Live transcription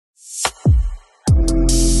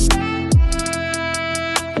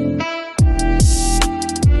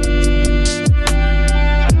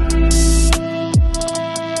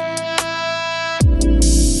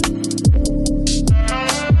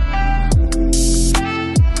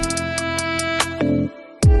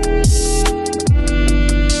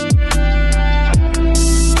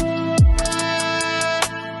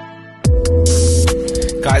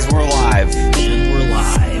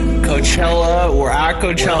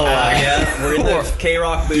Coachella. Yeah, we're in the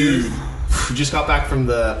K-Rock booth. We just got back from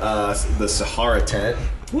the Sahara tent.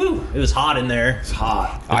 Woo! It was hot in there. It's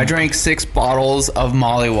hot. I drank 6 bottles of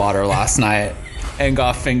Molly water last night and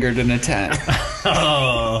got fingered in a tent.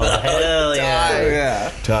 Oh, hell yeah.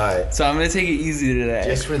 Yeah. Tight. So I'm going to take it easy today.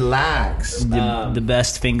 Just relax. The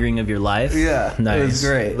best fingering of your life. yeah. Nice. It was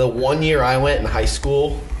great. The 1 year I went in high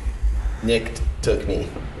school, Nick took me.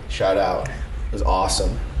 Shout out. It was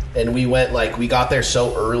awesome. And we went, we got there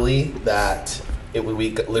so early that we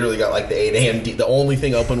literally got the 8 a.m. The only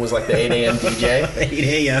thing open was the 8 a.m. DJ. 8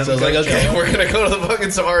 a.m. So I was like, okay, we're going to go to the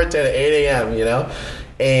fucking Sahara tent at 8 a.m., you know?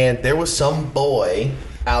 And there was some boy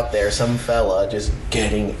out there, some fella, just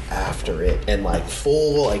getting after it. And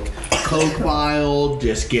full, coke vial,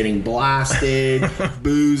 just getting blasted,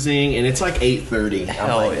 boozing. And it's 8:30.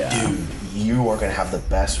 Hell I'm yeah. dude, you are going to have the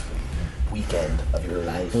best weekend of your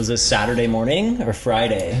life. Was this Saturday morning or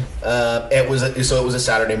Friday? It was a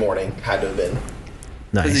Saturday morning. Had to have been.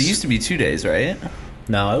 Nice. Because it used to be 2 days, right?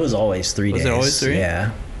 No, it was always 3 days. Was it always 3?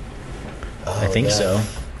 Yeah. I think yeah. so.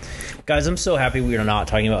 Guys, I'm so happy we are not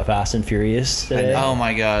talking about Fast and Furious today. Oh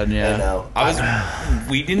my god, yeah. I know.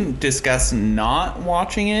 We didn't discuss not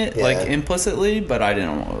watching it Yeah. implicitly, but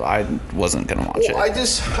I wasn't gonna watch it.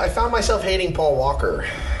 I found myself hating Paul Walker.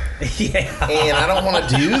 Yeah. And I don't want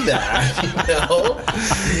to do that, you know?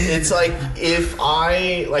 It's if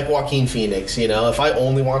I like Joaquin Phoenix, you know, if I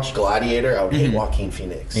only watched Gladiator, I would hate Joaquin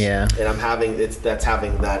Phoenix. Yeah. And that's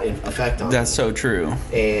having that effect on That's me. so true.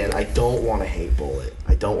 And I don't want to hate Bullet.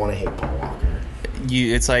 I don't want to hate Paul Walker.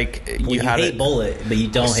 It's like Well, you had hate it. Bullet, but you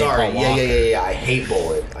don't Sorry, hate Paul Walker. yeah. I hate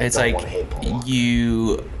Bullet. I It's don't want to hate Paul Walker.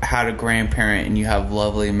 you had a grandparent and you have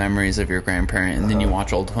lovely memories of your grandparent, and then you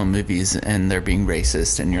watch old home movies and they're being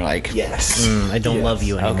racist, and you're like, Yes. I don't Yes. love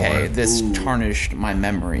you anymore. okay, this tarnished my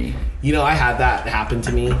memory. You know, I had that happen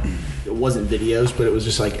to me. It wasn't videos, but it was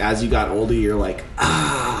just as you got older, you're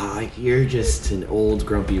you're just an old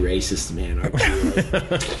grumpy racist man, aren't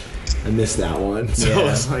you? I missed that one. So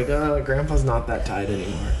Yeah. it's Grandpa's not that tight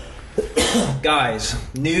anymore. Guys,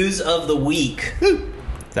 news of the week.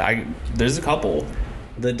 There's a couple.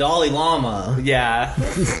 The Dalai Lama. Yeah.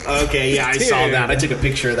 Okay, yeah, I saw Dude. that. I took a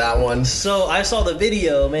picture of that one. So I saw the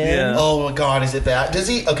video, man. Yeah. Oh my god, is it that? Does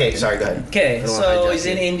he? Okay, sorry, go ahead. Okay, I don't wanna so hijack he's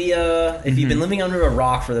in you. India. If you've been living under a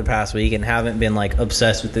rock for the past week and haven't been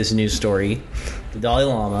obsessed with this news story, the Dalai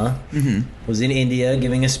Lama was in India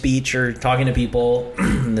giving a speech or talking to people.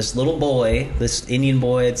 And this little boy, this Indian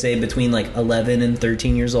boy, I'd say between 11 and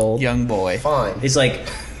 13 years old, Young boy. Fine. is like,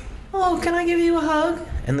 "Oh, can I give you a hug?"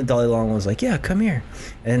 And the Dalai Lama was like, "Yeah, come here."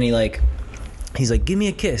 And he's like, "Give me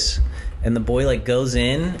a kiss." And the boy goes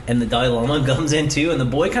in, and the Dalai Lama comes in too, and the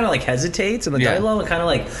boy kind of hesitates, and the Yeah. Dalai Lama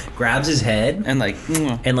kind of grabs his head And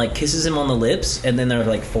and kisses him on the lips, and then their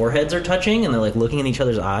foreheads are touching, and they're looking in each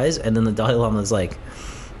other's eyes, and then the Dalai Lama is like,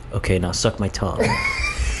 "Okay, now suck my tongue."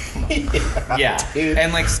 yeah. Dude.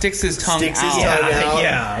 And sticks his tongue Sticks his out. tongue out.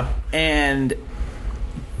 Yeah. And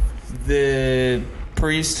the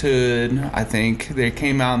priesthood, I think, they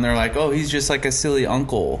came out and they're like, oh, he's just like a silly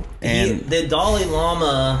uncle. And The Dalai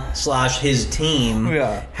Lama / his team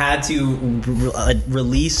Yeah. had to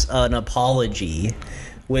release an apology,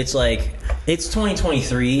 which it's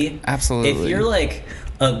 2023. Absolutely. If you're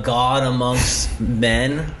a god amongst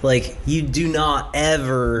men, you do not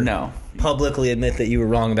ever No. publicly admit that you were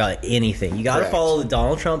wrong about anything. You got to Correct. follow the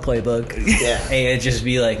Donald Trump playbook. Yeah. And just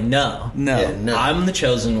be no. No. Yeah, no. I'm the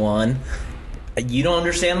chosen one. You don't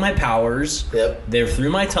understand my powers. Yep. They're through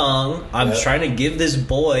my tongue. I'm Yep. trying to give this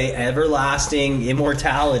boy everlasting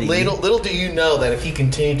immortality. Little do you know that if he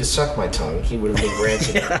continued to suck my tongue, he would have been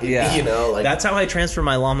granted. Yeah. You know, That's how I transfer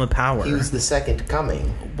my Lama power. he was the second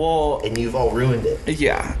coming, Well, and you've all ruined it.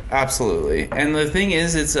 yeah, absolutely. And the thing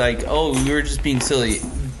is, it's oh, you were just being silly.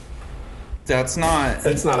 That's not.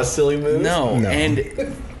 That's not a silly move. No. No.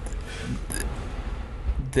 And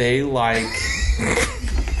they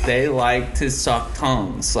to suck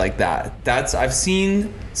tongues like that. I've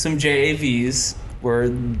seen some JAVs where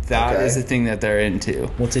that is Okay. a thing that they're into.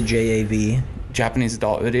 What's a JAV? Japanese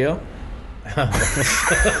adult video.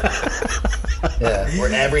 Yeah,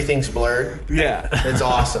 where everything's blurred. Yeah. It's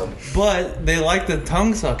awesome. But they like the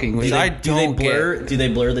tongue sucking, which I don't get. Do they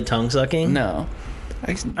blur the tongue sucking? No.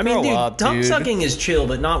 I mean, dude, tongue sucking is chill,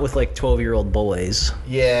 but not with 12-year-old boys.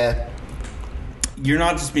 Yeah. You're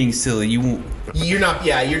not just being silly. You're not.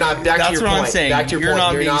 Yeah, you're not. Back That's to your what point. I'm saying. Back to your You're point.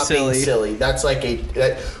 not You're being not being silly. silly. That's like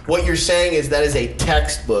what you're saying is that is a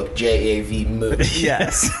textbook JAV movie.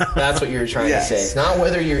 Yes. That's what you're trying Yes. to say. It's not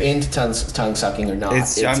whether you're into tongue sucking or not. I'm a-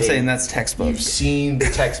 saying that's textbook. You've seen the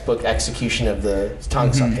textbook execution of the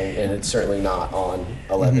tongue sucking, and it's certainly not on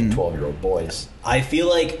 11, 12-year-old boys. I feel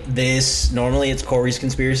like this, normally it's Corey's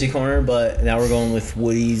conspiracy corner, but now we're going with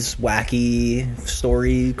Woody's wacky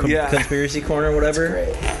story Yeah. conspiracy corner, whatever.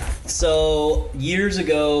 Great. So years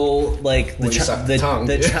ago, like Woody sucked the tongue.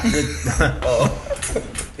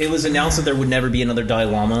 It was announced that there would never be another Dalai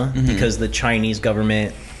Lama because the Chinese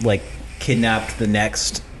government like kidnapped the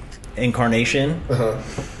next incarnation.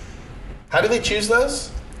 How do they choose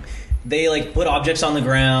those? They like put objects on the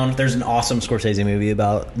ground. There's an awesome Scorsese movie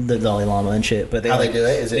about the Dalai Lama and shit. But How they do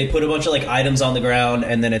it? Is they it put a bunch of like items on the ground,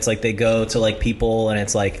 and then it's like they go to like people, and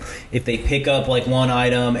it's like if they pick up like one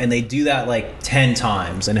item, and they do that like 10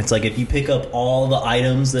 times, and it's like if you pick up all the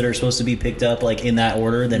items that are supposed to be picked up like in that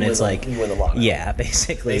order, then it's like you win the lotto? yeah,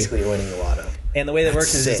 basically. Basically, you're winning the lotto. And the way that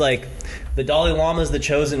works is sick. it's like the Dalai Lama is the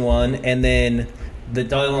chosen one, and then the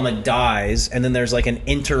Dalai Lama dies, and then there's like an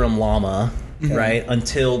interim Lama, right,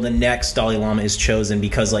 until the next Dalai Lama is chosen.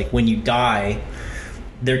 Because like when you die,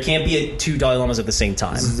 there can't be two Dalai Lamas at the same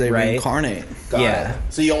time, They right? reincarnate. Got Yeah.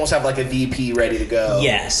 it. So you almost have like a VP ready to go.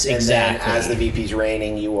 Yes, And exactly. then as the VP's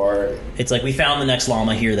reigning, you are. It's like we found the next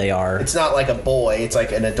Lama, here they are. It's not like a boy. It's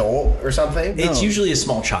like an adult or something. It's usually a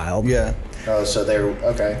small child. Yeah. Oh, so they're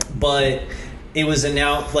okay. But it was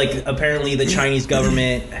announced, like, apparently the Chinese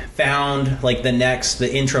government found like the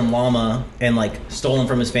interim Lama and like stole him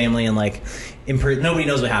from his family, and like nobody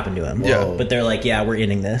knows what happened to him. Yeah. But they're like, yeah, we're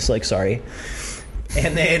ending this, like, sorry.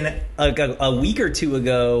 And then a week or two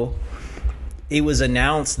ago, it was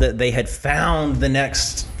announced that they had found the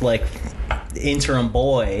next like interim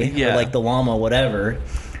boy, Yeah. or like the Lama, whatever.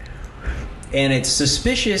 And it's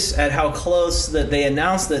suspicious at how close that they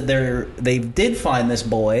announced that they did find this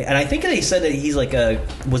boy, and I think they said that he's like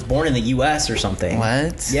was born in the U.S. or something.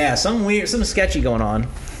 What? Yeah, something sketchy going on.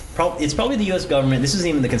 It's probably the U.S. government. This isn't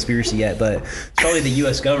even the conspiracy yet, but it's probably the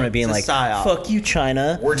U.S. government being like, It's a psyop. "Fuck you,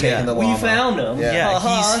 China. We're taking Yeah. the We llama. found him. Yeah.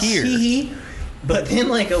 he's here." hee-hee." But then,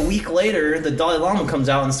 like a week later, the Dalai Lama comes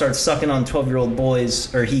out and starts sucking on 12-year-old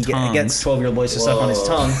boys, or he Tongues. gets 12-year-old boys to suck on his Whoa.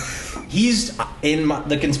 tongue. He's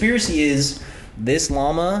the conspiracy is this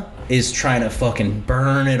Lama is trying to fucking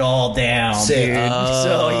burn it all down, Sick. dude.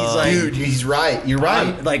 So he's like, Dude, he's right. You're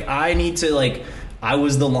right. I need to I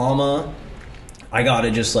was the Lama. I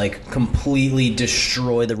gotta just like completely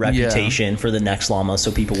destroy the reputation for the next Lama,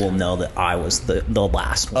 so people will know that I was the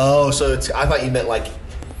last one. Oh, so I thought you meant like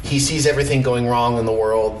he sees everything going wrong in the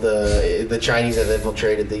world. The Chinese have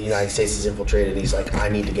infiltrated. The United States has infiltrated. He's like, I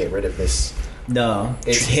need to get rid of this. No,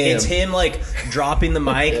 It's him. It's him like dropping the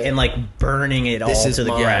mic and like burning it This all is to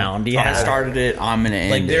the mine. ground. I Yeah, started it. I'm gonna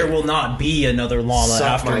end like there it. will not be another Lama Suck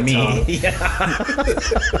after my me. tongue.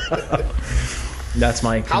 Yeah. That's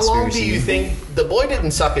my How conspiracy. long do you think the boy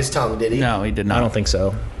didn't suck his tongue? Did he? No, he did not. I don't think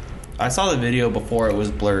so. I saw the video before it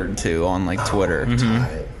was blurred too on like Twitter.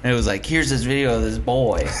 Right. And it was like, here's this video of this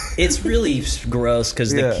boy. It's really gross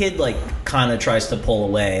because Yeah. the kid like kind of tries to pull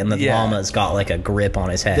away, and the Yeah. Lama's got like a grip on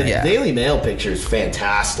his head. The Yeah. Daily Mail picture is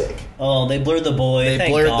fantastic. Oh, they blurred the boy. They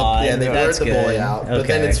Thank blurred God. they blurred That's the boy good. out. But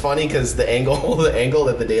then Okay. it's funny because the angle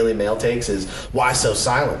that the Daily Mail takes is why so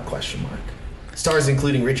silent? Question mark. Stars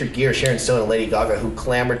including Richard Gere, Sharon Stone, and Lady Gaga, who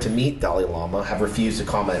clamored to meet Dalai Lama, have refused to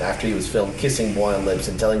comment after he was filmed kissing boy on lips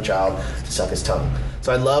and telling child to suck his tongue.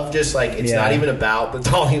 So I love just like it's Yeah. not even about the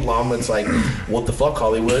Dalai Lama. It's like, what the fuck,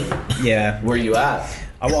 Hollywood? Yeah, Where you at?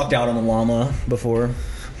 I walked out on the Lama before.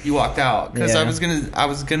 You walked out because Yeah. I was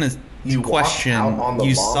gonna You walked question. out on the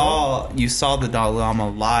you Lama? saw the Dalai Lama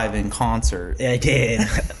live in concert. Yeah, I did.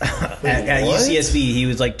 at what? UCSB, he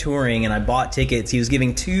was like touring, and I bought tickets. He was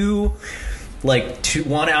giving two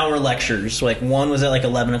 1 hour lectures. Like one was at like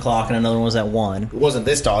 11 o'clock, and another one was at 1. It wasn't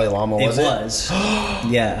this Dalai Lama, was it? It was.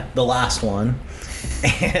 Yeah, the last one.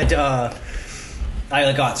 And I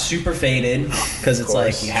like, got super faded because it's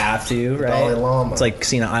course. like you have to, right? Dalai Lama. It's like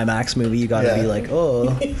seeing an IMAX movie. You got to Yeah. be like,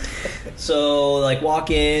 oh. So like walk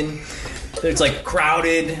in. It's like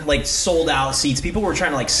crowded, like sold out seats. People were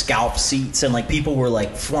trying to like scalp seats, and like people were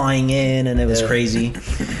like flying in, and it was Yeah. crazy.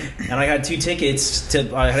 And I had 2 tickets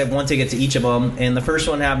I had 1 ticket to each of them. And the first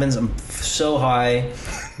one happens. I'm so high.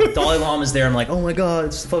 Dalai Lama's there. I'm like, oh my god,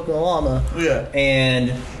 it's the fucking Lama. Yeah.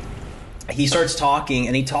 And he starts talking,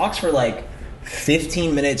 and he talks for like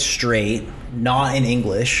 15 minutes straight, not in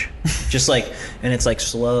English, just like, and it's like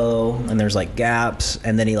slow, and there's like gaps,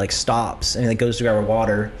 and then he like stops and he like goes to grab a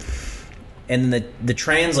water, and then the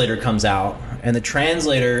translator comes out, and the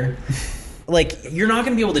translator like you're not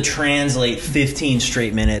going to be able to translate 15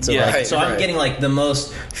 straight minutes of Yeah, so I'm getting like the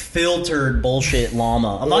most filtered bullshit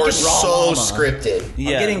llama. I'm not Or getting raw so llama. scripted. I'm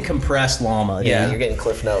Yeah. getting compressed llama. Yeah, dude. you're getting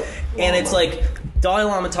Cliff Note. And it's like Dalai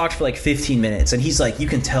Lama talked for like 15 minutes, and he's like, you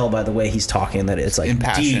can tell by the way he's talking that it's like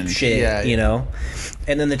Impassioned. deep shit, Yeah, you yeah. know.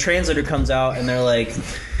 And then the translator comes out, and they're like,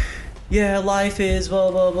 yeah, life is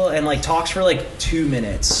blah blah blah, and like talks for like 2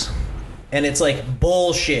 minutes. And it's like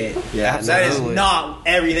bullshit. Yeah, that is absolutely. not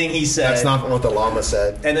everything he said. that's not what the llama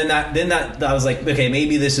said. And then that I was like, okay,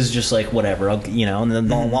 maybe this is just like whatever, you know. And then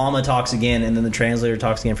the llama talks again, and then the translator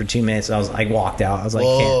talks again for 2 minutes. And I walked out. I was like,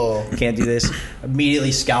 Whoa. can't do this.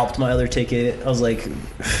 Immediately scalped my other ticket. I was like,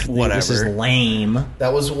 Whatever. this is lame.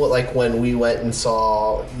 That was what, like, when we went and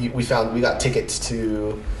saw. We got tickets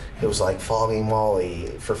to. It was like Flogging Molly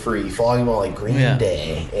for free. Flogging Molly, Green Yeah.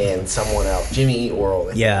 Day, and someone else, Jimmy Eat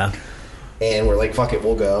World. Yeah, And we're like, fuck it,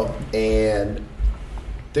 we'll go. And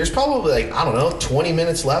there's probably like, I don't know, 20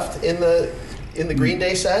 minutes left in the Green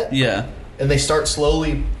Day set. Yeah. And they start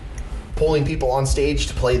slowly pulling people on stage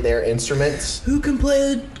to play their instruments. who can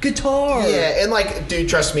play the guitar? Yeah, and like, dude,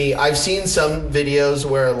 trust me, I've seen some videos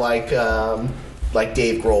where like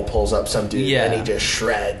Dave Grohl pulls up some dude Yeah. and he just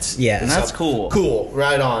shreds. Yeah. And that's cool. Cool,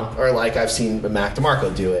 right on. Or like I've seen Mac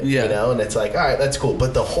DeMarco do it. Yeah. You know, and it's like, all right, that's cool.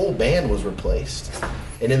 But the whole band was replaced.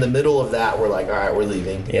 And in the middle of that, we're like, all right, we're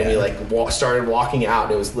leaving. Yeah. And we like started walking out.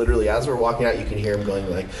 And it was literally, as we're walking out, you can hear him going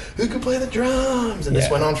like, who could play the drums? And this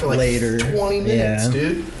Yeah. went on for like Later. 20 minutes, Yeah.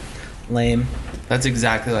 dude. Lame. That's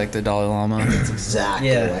exactly like the Dalai Lama. Exactly.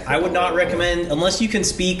 Yeah, like I would not recommend unless you can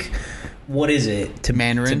speak. What is it?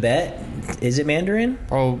 Mandarin? Tibet? Is it Mandarin?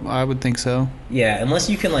 Oh, I would think so. Yeah, unless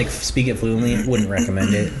you can like speak it fluently, wouldn't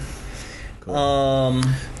recommend it. Elon,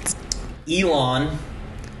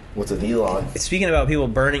 What's with Elon? speaking about people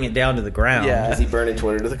burning it down to the ground. Yeah. Is he burning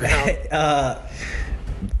Twitter to the ground?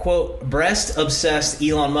 Quote, breast obsessed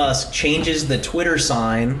Elon Musk changes the Twitter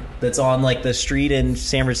sign that's on like the street in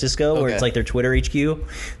San Francisco where Okay. it's like their Twitter HQ.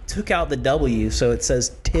 Took out the W, so it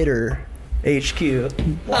says Titter HQ.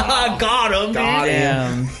 Got him. Got dude.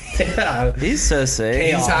 Damn. Yeah. He's so sick.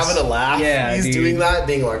 Chaos. He's having a laugh. Yeah, he's dude. doing that,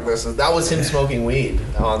 being like, this. That was him smoking weed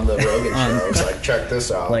on the Rogan show. It's like, check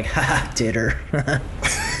this out. Like, ha, Titter.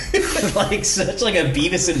 Like such like a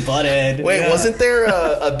Beavis and Butthead. wait, Yeah. wasn't there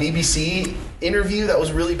a BBC interview that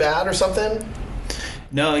was really bad or something?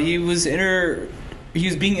 No, he was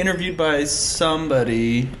being interviewed by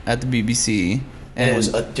somebody at the BBC, And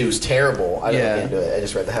it was terrible. I didn't Yeah. look into it. I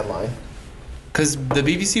just read the headline. because the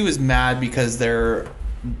BBC was mad because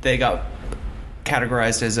they got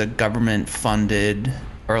categorized as a government funded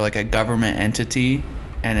or like a government entity,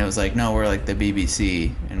 and it was like, no, we're like the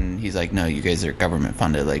BBC, and he's like, no, you guys are government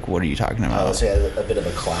funded. Like, what are you talking about? So you had a bit of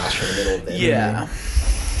a clash in the middle of the Yeah.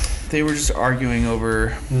 They were just arguing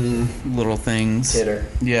over little things. Titter.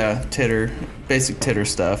 Yeah, titter. Basic titter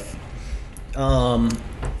stuff.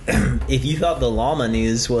 If you thought the llama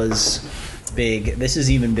news was big, this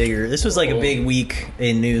is even bigger. This was like a big week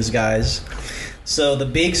in news, guys. So the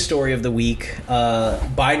big story of the week,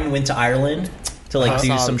 Biden went to Ireland to like do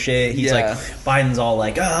saw- some shit. He's yeah. like, Biden's all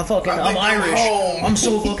like, fucking, I'm Irish. home." I'm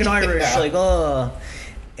so fucking Irish. Yeah. Like,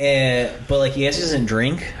 but like he actually doesn't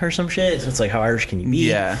drink or some shit. So it's like, how Irish can you be?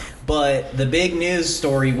 Yeah. But the big news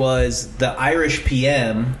story was the Irish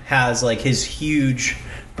PM has like his huge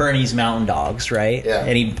Bernese Mountain Dogs, right? Yeah.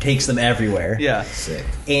 And he takes them everywhere. Yeah. Sick.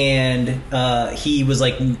 And he was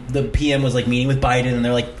like, the PM was like meeting with Biden, and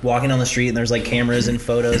they're like walking down the street, and there's like cameras and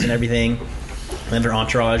photos and everything, and their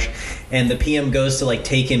entourage. And the PM goes to like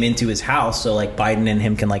take him into his house so like Biden and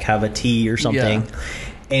him can like have a tea or something. Yeah.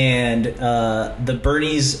 And the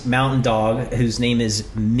Bernese Mountain Dog, whose name is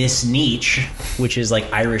Miss Neach, which is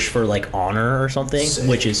like Irish for like honor or something, Sick.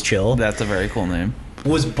 which is chill, That's a very cool name.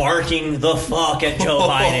 was barking the fuck at Joe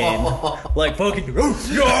Biden. Like, fucking, no,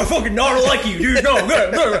 I fucking not like you, dude.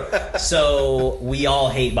 No. So we all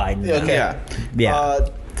hate Biden. now. Okay. Yeah.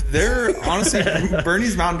 They're honestly,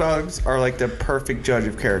 Bernese Mountain Dogs are like the perfect judge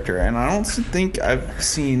of character, and I don't think I've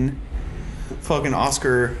seen fucking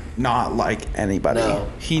Oscar not like anybody.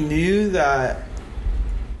 No. He knew that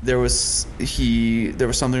there was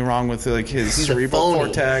something wrong with like his He's a cerebral phony.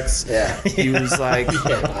 cortex. Yeah. He was like,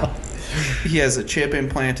 he has a chip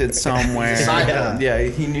implanted somewhere. Yeah. Yeah,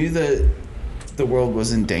 he knew that the world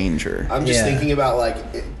was in danger. I'm just Yeah. thinking about like,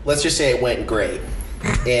 let's just say it went great,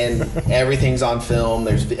 and everything's on film.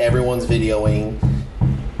 Everyone's videoing.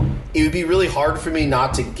 It would be really hard for me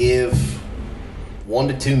not to give 1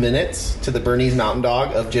 to 2 minutes to the Bernese Mountain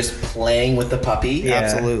Dog of just playing with the puppy. Yeah.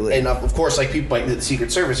 Absolutely. And of course, like people like the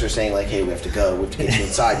Secret Service are saying, like, "Hey, we have to go. We have to get you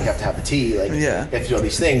inside. You have to have the tea. Like, Yeah. you have to do all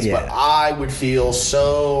these things." Yeah. But I would feel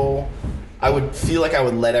so. I would feel like I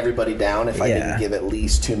would let everybody down if I Yeah. didn't give at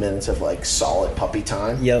least 2 minutes of like solid puppy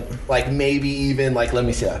time. Yep. Like maybe even like let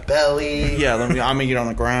me see that belly. Yeah, I'm gonna get on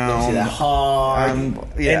the Let me see that ground. hog.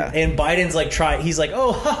 Yeah. And Biden's like he's like,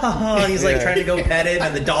 oh, ha, ha, ha. He's like Yeah. trying to go pet him,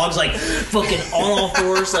 and the dog's like fucking on all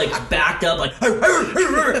fours, like backed up, like,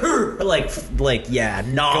 yeah,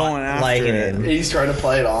 not Going after liking it. him. He's trying to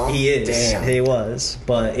play it off. He is. Damn. He was.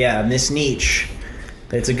 But yeah, Miss Nietzsche.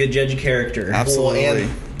 It's a good judge of character. Well, Absolutely.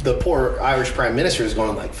 and the poor Irish Prime Minister is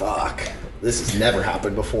going like, fuck. This has never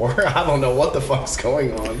happened before. I don't know what the fuck's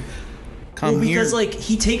going on. Come Well, because here. like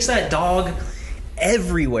he takes that dog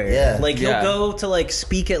everywhere. Yeah. Like he'll Yeah. go to like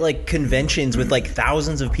speak at like conventions with like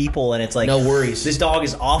thousands of people, and it's like No worries. This dog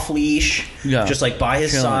is off leash, Yeah. just like by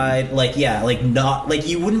his Chilling. side. Like like not like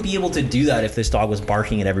you wouldn't be able to do that if this dog was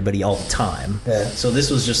barking at everybody all the time. Yeah. So this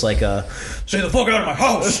was just like a stay the fuck out of my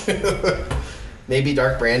house. Maybe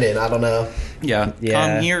Dark Brandon. I don't know. Yeah.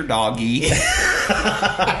 Yeah. Come here, doggy.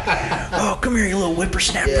 Oh, come here, you little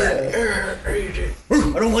whippersnapper. Yeah.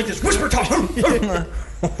 I don't like this whisper talk.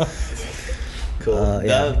 Cool.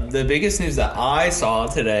 Yeah. The biggest news that I saw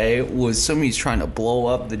today was somebody's trying to blow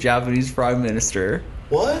up the Japanese prime minister.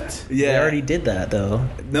 What? They already did that though.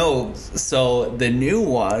 No, so the new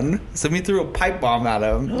one, somebody threw a pipe bomb at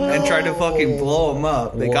him and tried to fucking blow him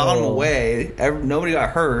up. They got him Whoa. away. Nobody got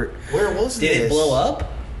hurt. Where was Did this? it blow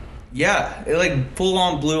up? Yeah, it like full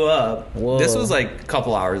on blew up. Whoa. This was like a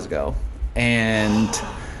couple hours ago, and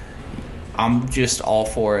I'm just all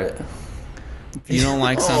for it. If you don't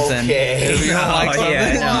like something, Okay. if you don't like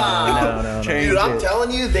something, no. change Dude, I'm it.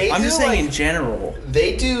 telling you, they I'm do just saying like, in general.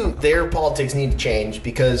 they do their politics need to change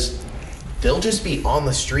because they'll just be on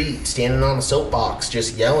the street, standing on a soapbox,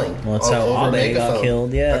 just yelling. Well, that's on- how over Abe got megaphone.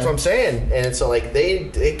 killed, yeah. That's what I'm saying. And it's like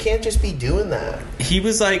they can't just be doing that. He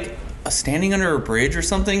was like standing under a bridge or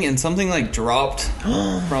something, and something like dropped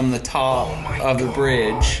from the top of the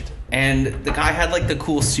bridge. And the guy had like the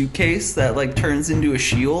cool suitcase that like turns into a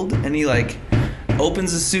shield, and he like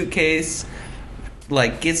opens the suitcase,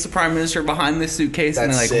 like gets the prime minister behind the suitcase,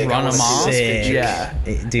 and That's they like sick. I run wanna him see off. this Sick. picture.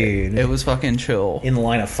 Yeah, Dude. it was fucking chill. in the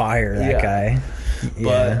line of fire, that Yeah. guy.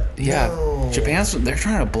 But yeah, No. Japan's they're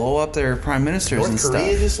trying to blow up their prime ministers North and Korea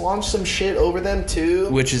stuff, just launched some shit over them too.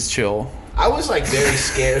 which is chill. I was like very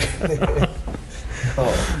scared.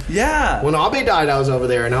 Oh. Yeah, When Abe died, I was over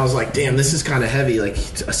there and I was like, damn, this is kind of heavy. Like,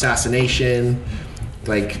 assassination.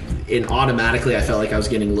 Like, and automatically I felt like I was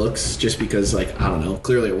getting looks just because, like, I don't know.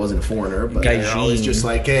 Clearly it wasn't a foreigner, but I was Gaijin. just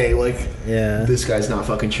like, hey, like, Yeah. this guy's not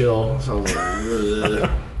fucking chill. So I was like, ugh.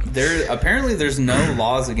 there's no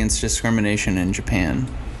laws against discrimination in Japan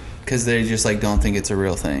because they just like don't think it's a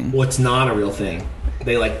real thing. What's not a real thing?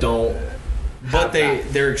 They, like, don't. But have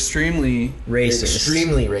that. they're extremely Racist.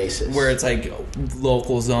 Extremely racist. where it's like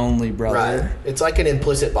locals only, brother. Right. It's like an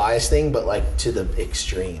implicit bias thing, but, like, to the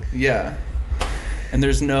extreme. Yeah. And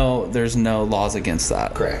there's no laws against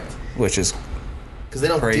that. Correct. Which is Because they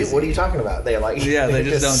don't Crazy. do. What are you talking about? They like. Yeah, they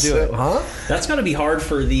just don't do it. Huh? That's got to be hard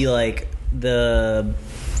for there's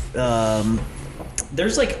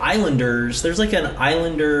like islanders. There's like an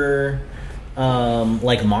islander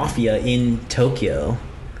like mafia in Tokyo.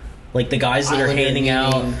 Like the guys that are Islander handing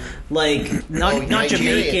out meaning- like not Oh, not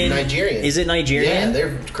Jamaican. Nigerian. Is it Yeah, Nigerian? they're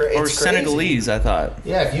or it's crazy. Senegalese, I thought.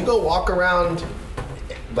 Yeah, if you go walk around,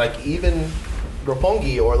 like even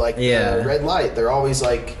Roppongi or like Yeah. the red light, they're always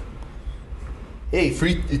like, "Hey,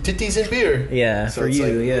 free titties and beer." Yeah, So for it's you,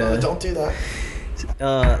 like, yeah. "Oh, don't do that.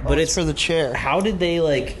 But it's for the chair. how did they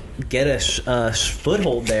like get a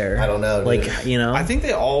foothold there? I don't know, Like dude. you know, I think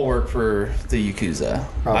they all work for the Yakuza.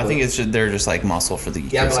 Probably. I think it's just, they're just like muscle for the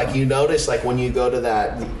Yakuza. Yeah, but like you notice, like when you go to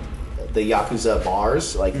the Yakuza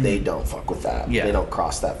bars, like they don't fuck with that. Yeah. They don't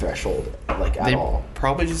cross that threshold like at they all.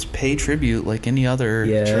 probably just pay tribute like any other,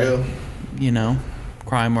 yeah, True. you know,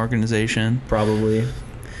 crime organization. probably.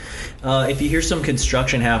 If you hear some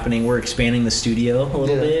construction happening, we're expanding the studio a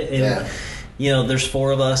little Yeah. bit. And, Yeah. you know, there's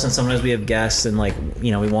 4 of us, and sometimes we have guests, and like,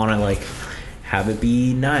 you know, we want to like have it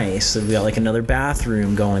be nice. So we got like another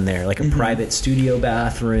bathroom going there, like a private studio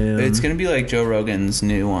bathroom. It's gonna be like Joe Rogan's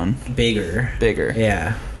new one, bigger. bigger.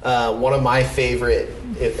 Yeah. One of my favorite.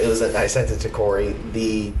 It was. I sent it to Corey.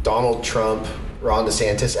 The Donald Trump, Ron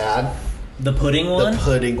DeSantis ad. The pudding one? The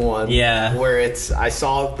pudding one. Yeah. Where it's, I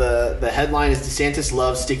saw the headline is DeSantis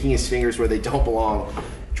loves sticking his fingers where they don't belong.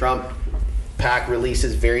 Trump PAC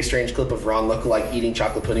releases very strange clip of Ron lookalike eating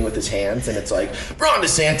chocolate pudding with his hands, and it's like, Ron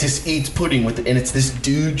DeSantis eats pudding with, and it's this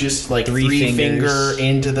dude just like Three three fingers. finger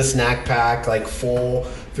into the snack pack, like full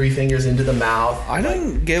 3 fingers into the mouth. I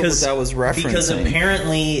don't get what that was referencing. Because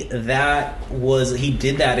apparently he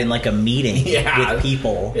did that in like a meeting with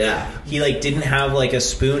people. Yeah. He like didn't have like a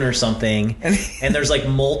spoon or something. And there's like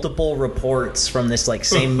multiple reports from this like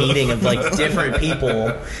same meeting of like different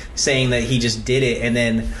people saying that he just did it, and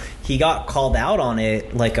then he got called out on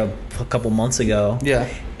it like a couple months ago. Yeah.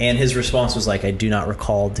 And his response was like, I do not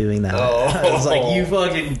recall doing that. Oh. I was like, you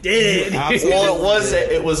fucking did it. Well,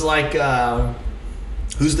 it was like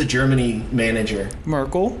who's the Germany manager?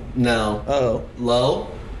 Merkel? No. Oh. Low?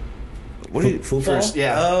 What do you First,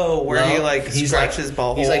 yeah. Oh, where he Low. like scratches his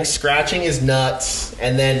ball He's hole? like scratching his nuts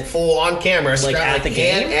and then full on camera, Like at the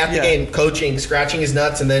game? at the game, coaching, scratching his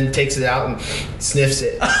nuts, and then takes it out and sniffs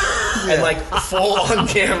it, and like full on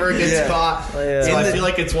camera gets caught. Yeah. So I feel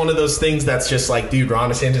like it's one of those things that's just like, dude, Ron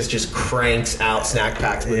DeSantis just cranks out snack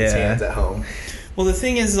packs with his hands at home. Well, the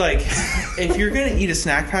thing is, like, if you're gonna eat a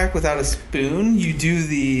snack pack without a spoon, you do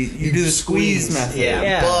the squeeze method.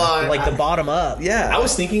 Yeah. But like the bottom up. Yeah. I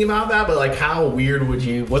was thinking about that, but like, how weird would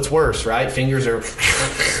you? What's worse, right? Fingers are.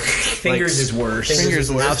 Fingers is worse. Fingers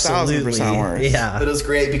is worse. Absolutely. 1000% worse. Yeah. But it was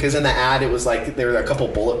great because in the ad, it was like there were a couple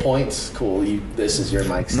bullet points. Cool. This is your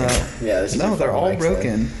mic stand. No. Yeah. This is No, your they're phone all mic stand.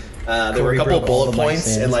 broken. There were a Corey couple broke all bullet the mic points,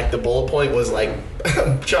 stands. and like the bullet point was like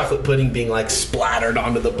chocolate pudding being like splattered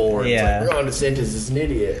onto the board. Yeah. It's like, Ron DeSantis is an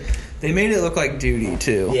idiot. They made it look like duty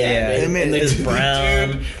too. Yeah. They made and it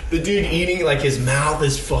brown. The dude eating, like his mouth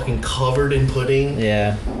is fucking covered in pudding.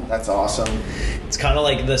 Yeah. That's awesome. It's kind of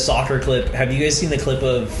like the soccer clip. Have you guys seen the clip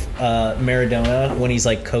of Maradona when he's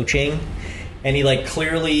like coaching, and he like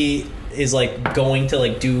clearly is like going to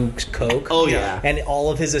like do coke? Oh yeah. And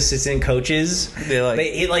all of his assistant coaches,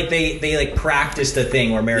 they practiced the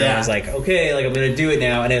thing where Maradona's like, okay, like I'm gonna do it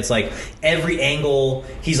now, and it's like every angle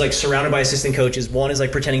he's like surrounded by assistant coaches. One is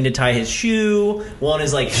like pretending to tie his shoe. One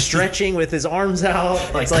is like stretching with his arms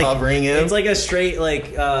out, Like it's like covering him. It's like a straight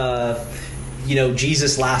like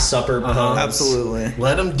Jesus Last Supper pose. Absolutely.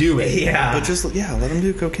 Let him do it. Yeah. But just let them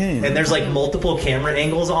do cocaine. And there's like multiple camera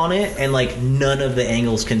angles on it, and like none of the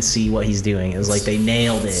angles can see what he's doing. It was like they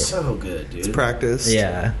nailed it. So good, dude. practice.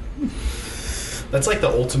 Yeah. That's like the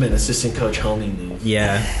ultimate assistant coach homie move.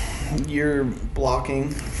 Yeah. You're blocking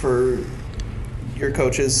for your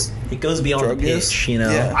coaches. It goes beyond Drug the use? pitch, you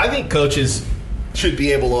know? Yeah. I think coaches should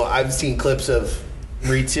be able to. I've seen clips of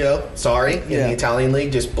Maurizio in the Italian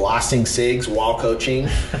league just blasting cigs while coaching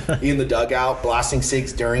in the dugout, blasting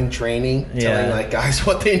cigs during training, telling like guys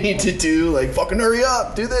what they need to do, like fucking hurry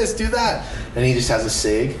up, do this, do that, and he just has a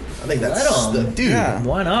cig. I think that's Let him. dude. Yeah.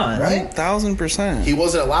 Why not? Right? 1000%. He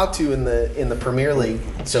wasn't allowed to in the Premier League,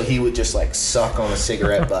 so he would just like suck on a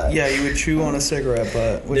cigarette butt. Yeah, you would chew on a cigarette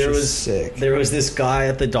butt, which There is was sick. There was this guy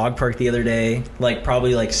at the dog park the other day, like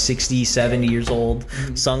probably like 60, 70 years old,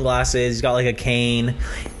 sunglasses, he's got like a cane,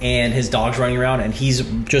 and his dog's running around, and he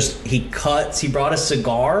brought a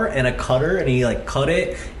cigar and a cutter, and he like cut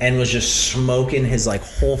it and was just smoking his like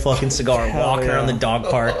whole fucking cigar, walking around the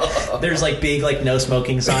dog park. There's like big like no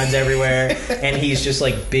smoking signs everywhere, and he's just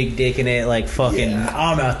like big dicking it, like fucking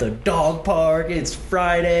I'm at the dog park, it's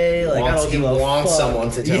Friday, like I don't he give a wants fuck.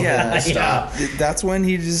 someone to tell him to stop. That's when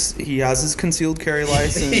he has his concealed carry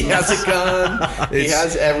license. He has a gun. He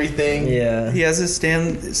has everything. Yeah. He has his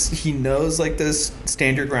he knows like this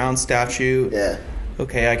stand your ground statute. Yeah.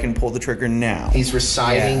 Okay, I can pull the trigger now. He's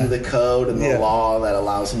reciting the code and the Yeah. law that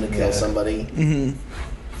allows him to kill somebody.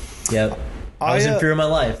 Yep. I was in fear of my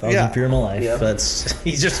life. I was yeah. in fear of my life. Yeah. That's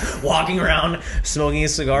he's just walking around smoking a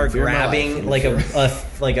cigar, Fear of my grabbing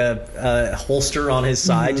life. like a holster on his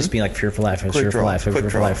side, just being like fear for life, fear for draw. life, fear Quick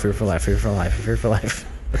for draw. life, fear for life, fear for life, fear for life.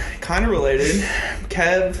 Kind of related.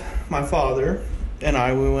 Kev, my father, and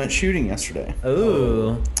I we went shooting yesterday. Ooh.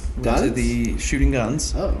 Went to Guns? the shooting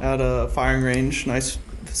guns at a firing range, nice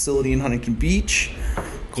facility in Huntington Beach.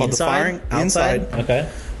 Called Inside? the firing Outside? Okay.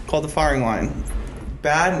 Called the firing line.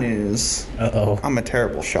 Bad news. Uh-oh. I'm a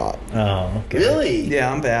terrible shot. Oh, okay. Really?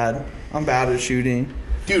 Yeah, I'm bad. I'm bad at shooting.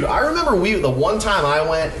 Dude, I remember the one time I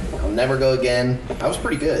went, I'll never go again. I was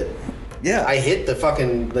pretty good. Yeah, I hit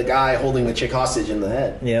the guy holding the chick hostage in the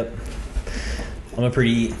head. Yep.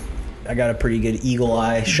 I got a pretty good eagle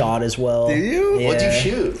eye shot as well. Did you? Yeah. What'd you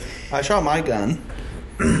shoot? I shot my gun,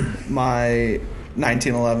 my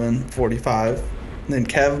 1911 45. And then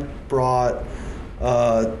Kev brought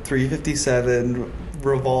a 357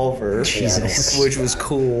 revolver, Jesus. which was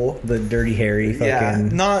cool. The Dirty Harry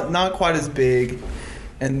fucking... Yeah, not quite as big.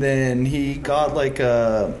 And then he got like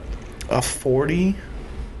a 40.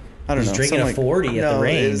 I don't He's know. drinking something a 40 at the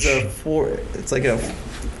range. It's like a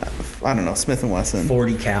I don't know, Smith and Wesson.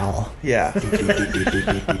 40 cal Yeah.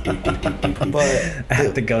 But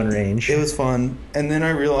at the gun range. it was fun. And then I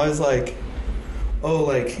realized, like, oh,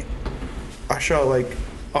 like, I shot, like,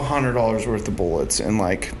 $100 worth of bullets in,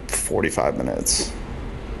 like, 45 minutes.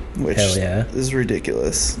 Which Hell yeah. is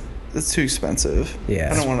ridiculous. It's too expensive.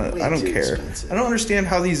 Yeah. I don't want to, Way I don't too care. expensive. I don't understand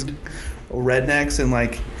how these rednecks and,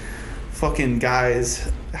 like, fucking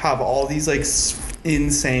guys have all these, like,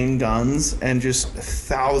 insane guns and just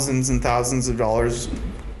thousands and thousands of dollars.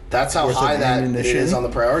 That's how Worth of high that it ammunition? is on the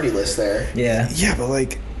priority list there. Yeah. Yeah, but,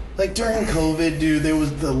 like, Like during COVID, dude, there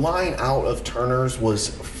was the line out of Turner's was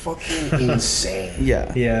fucking insane.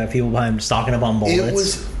 yeah. Yeah, people behind stocking up on bullets. It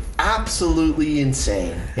was absolutely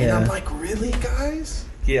insane. And Yeah. I'm like, really, guys?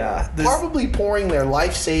 Yeah. Probably pouring their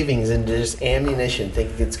life savings into just ammunition,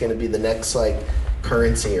 thinking it's going to be the next, like,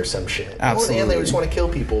 currency or some shit. Absolutely. And they just want to kill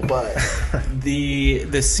people, but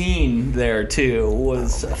The scene there too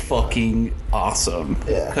was fucking awesome.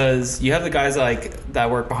 Yeah. Because you have the guys like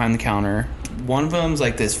that work behind the counter. One of them's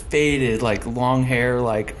like this faded, like long hair,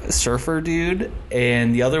 like surfer dude,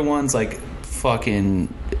 and the other one's like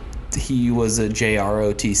fucking. He was a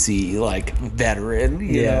JROTC like veteran,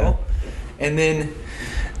 you Yeah. know. And then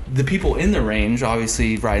the people in the range,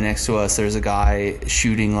 obviously, right next to us, there's a guy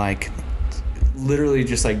shooting like. Literally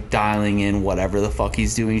just like dialing in whatever the fuck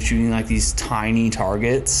he's doing, shooting like these tiny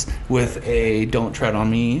targets with a "Don't Tread on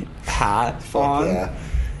Me" hat on. yeah.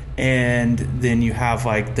 And then you have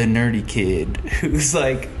like the nerdy kid who's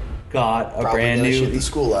like got a Probably brand gonna new shoot the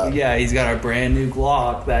school up. Yeah, he's got a brand new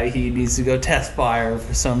Glock that he needs to go test fire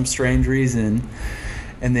for some strange reason.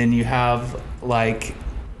 And then you have like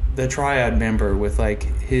the triad member with like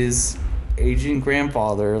his aging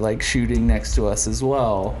grandfather like shooting next to us as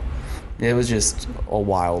well. It was just a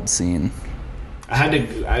wild scene. I've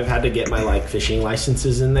had to get my like fishing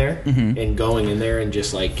licenses in there Mm-hmm. and going in there and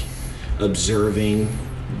just like observing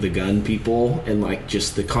the gun people and like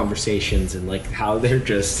just the conversations and like how they're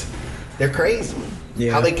crazy.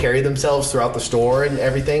 Yeah. How they carry themselves throughout the store and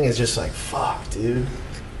everything is just like, fuck, dude.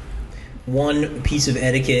 One piece of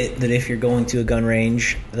etiquette that if you're going to a gun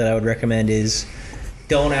range that I would recommend is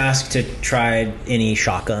don't ask to try any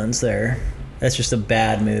shotguns there. That's just a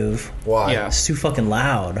bad move. Why? Yeah. It's too fucking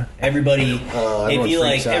loud. Everybody, if everyone you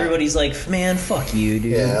like, freaks out. everybody's like, man, fuck you,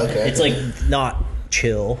 dude. Yeah, okay. It's like not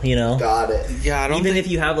chill, you know. Got it. Yeah, I don't Even think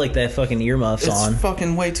if you have like that fucking earmuffs it's on.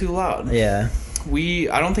 fucking way too loud. Yeah.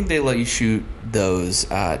 I don't think they let you shoot those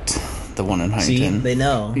at the one in See, Huntington. they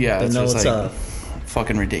know. Yeah, they it's know just what's like up.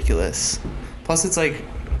 fucking ridiculous. Plus, it's like,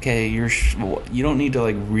 okay, you don't need to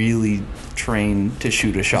like really train to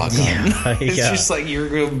shoot a shotgun. Yeah, It's yeah. just like you're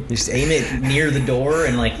gonna Just aim it near the door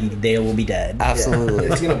and like they will be dead. absolutely.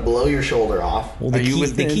 It's gonna blow your shoulder off. Well, the Are you key,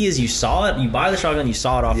 with the me? key is you saw it, you buy the shotgun, you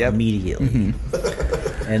saw it off Yep. immediately.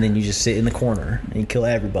 And then you just sit in the corner and you kill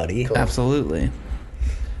everybody. Cool. Absolutely.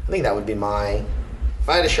 I think that would be my. If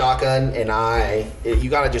I had a shotgun and you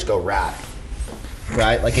gotta just go rat.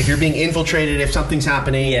 Right? Like if you're being infiltrated, if something's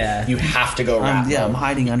happening, Yeah. you have to go rat. I'm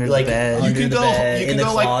hiding under Like the bed. you Under could the go, bed, you in could the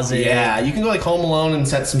go like closet. yeah, you can go like Home Alone and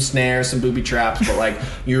set some snares, some booby traps, but like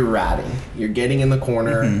you're ratting. You're getting in the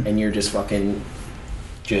corner and you're just fucking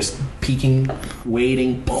just peeking,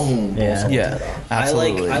 waiting, boom. Yeah. someone's Yeah. head off.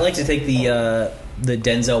 Absolutely. I like to take the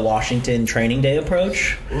Denzel Washington training day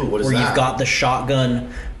approach, Ooh, what is where that? you've got the shotgun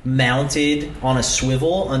mounted on a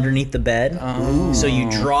swivel underneath the bed. So you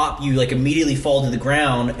you like immediately fall to the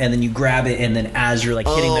ground, and then you grab it, and then as you're like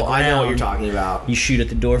hitting the Oh, ground, I know what you're talking about. you shoot at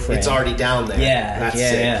the door frame. It's already down there. yeah, That's yeah,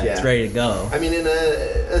 sick. yeah, Yeah. it's ready to go. I mean, in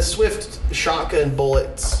a swift shotgun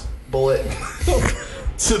bullet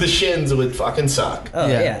to the shins would fucking suck. Oh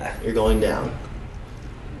Yeah. yeah. You're going down.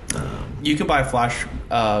 You could buy flash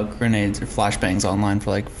grenades or flashbangs online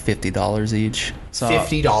for like $50 each. So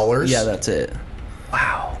 $50. Yeah, that's it.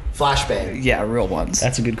 Wow, Flashbang. Yeah, real ones.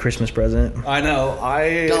 that's a good Christmas present. I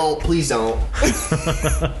know. Please don't.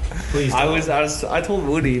 Please. Don't. I told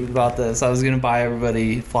Woody about this. I was gonna buy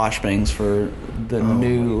everybody flashbangs for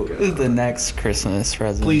the next Christmas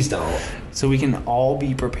present. Please don't. So we can all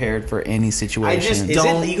be prepared for any situation. Is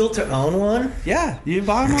it legal to own one? Yeah, you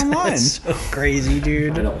buy them online. That's so crazy,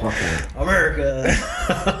 dude. I don't want that.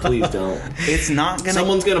 America. Please don't. It's not gonna.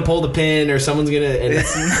 Someone's gonna pull the pin or someone's gonna and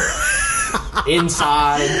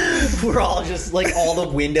inside. We're all just like all the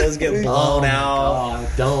windows get blown out. God,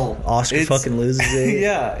 don't. Oscar It's- fucking loses it.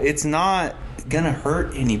 Yeah, it's not gonna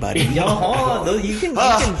hurt anybody.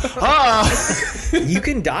 You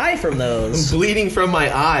can die from those. Bleeding from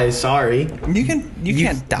my eyes. Sorry. You can't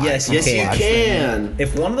die. yes, from you Yes, you can. can.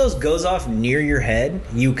 If one of those goes off near your head,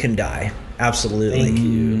 you can die. Absolutely. Thank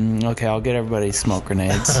you. Okay, I'll get everybody smoke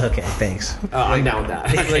grenades. Okay, thanks. I'm down with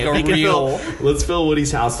that. like a We can real- let's fill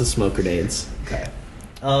Woody's house with smoke grenades. Okay.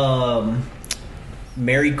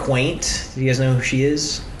 Mary Quaint. Do you guys know who she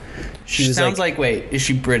is? She sounds like, wait, is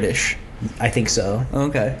she British? I think so.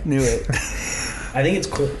 Okay, knew it. I think it's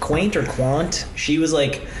Quaint or Quant. She was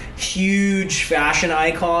like huge fashion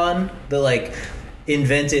icon that like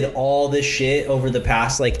invented all this shit over the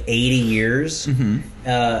past like 80 years.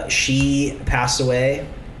 She passed away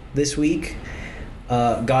this week.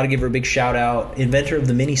 Gotta give her a big shout out. Inventor of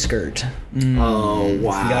the mini skirt. Oh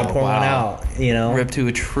wow! You gotta pour one wow. out. You know, Rip to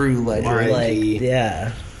a true legend. Right. like R.I.P..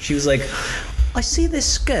 yeah. She was like, I see this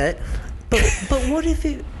skirt, but what if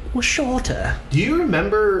it was shorter? Do you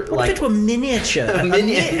remember What if it were miniature? A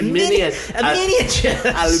miniature.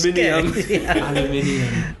 Aluminium. skirt.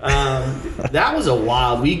 Yeah. That was a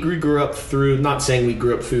wild. We grew up through. Not saying we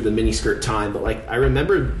grew up through the miniskirt time, but like I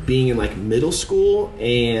remember being in like middle school,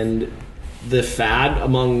 and the fad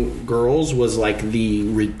among girls was like the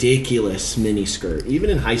ridiculous miniskirt. Even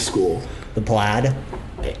in high school, The plaid.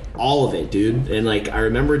 all of it, dude. And like I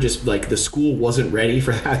remember just like the school wasn't ready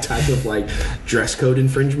for that type of like dress code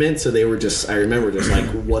infringement, so they were just, I remember just like,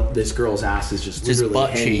 what, this girl's ass is just literally butt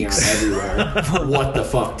hanging cheeks. out everywhere. What the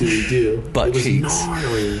fuck do we do? Butt it was cheeks.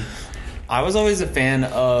 gnarly. I was always a fan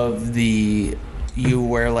of you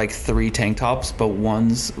wear like 3 tank tops, but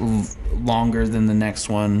one's longer than the next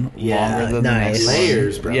one, Yeah, longer than nice. the next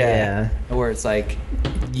Layers, one. bro. Yeah. Where it's like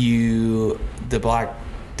the black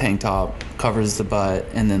tank top covers the butt,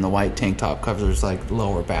 and then the white tank top covers like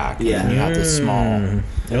lower back. And Yeah. then you have the small. And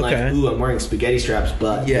like, Okay. ooh, I'm wearing spaghetti straps,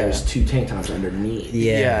 but Yeah. there's 2 tank tops underneath.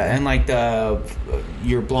 Yeah. And like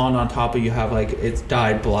your blonde on top of you have like it's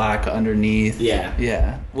dyed black underneath.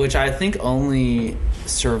 Yeah. Which I think only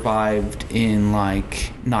survived in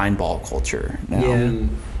like 9-ball culture now. Yeah.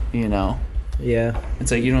 You know, Yeah.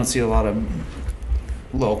 it's like you don't see a lot of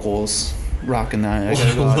locals rocking that. I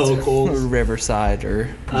gotta go out to Locals. Riverside or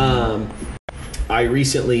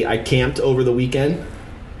I camped over the weekend.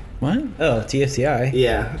 what? Oh, TFTI.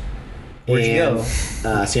 Yeah. Where'd you go?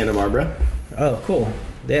 Santa Barbara. Oh, cool.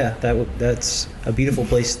 Yeah, that's a beautiful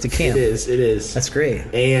place to camp. It is. That's great.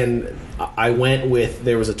 And I went with,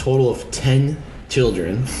 there was a total of 10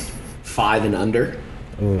 children, 5 and under.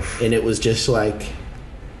 Oof. And it was just like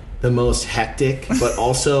the most hectic, but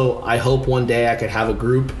also I hope one day I could have a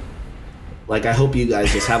group. Like, I hope you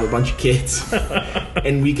guys just have a bunch of kids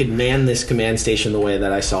and we could man this command station the way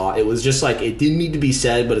that I saw. It was just like, it didn't need to be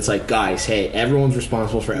said, but it's like, guys, hey, everyone's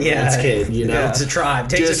responsible for everyone's kid, you know? It's a tribe.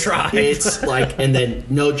 Takes Just- a tribe. It's like, and then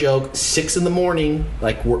no joke, 6 a.m,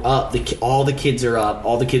 like we're up. All the kids are up.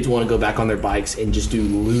 All the kids want to go back on their bikes and just do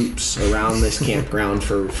loops around this campground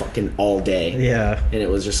for fucking all day. Yeah. And it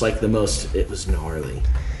was just like it was gnarly.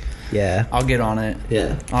 Yeah. I'll get on it.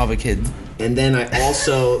 Yeah. I'll have a kid. And then I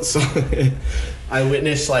also I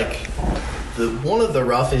witnessed like one of the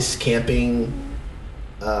roughest camping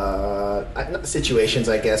situations,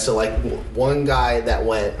 I guess. So like one guy that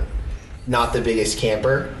went, not the biggest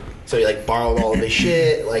camper, so he like borrowed all of his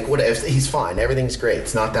shit. Like whatever, he's fine, everything's great.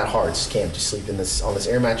 It's not that hard. Just camp, just sleep on this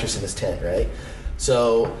air mattress in this tent, right?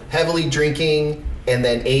 So heavily drinking. And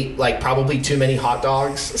then ate like probably too many hot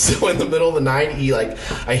dogs. So in the middle of the night,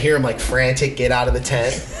 I hear him like frantic, get out of the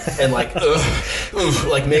tent, and like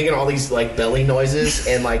like making all these like belly noises,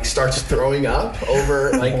 and like starts throwing up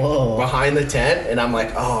over like Whoa. behind the tent, and I'm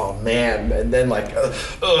like, oh man, and then like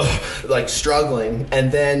struggling,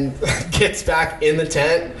 and then gets back in the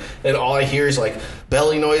tent, and all I hear is like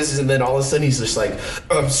belly noises, and then all of a sudden he's just like,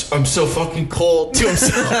 I'm so fucking cold to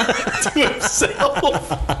himself.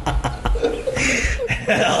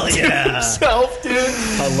 Hell yeah. Himself, dude.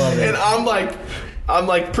 I love it. And I'm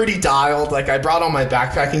like pretty dialed. Like I brought all my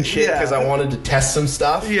backpacking shit because I wanted to test some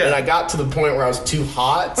stuff. Yeah. And I got to the point where I was too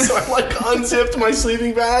hot, so I like unzipped my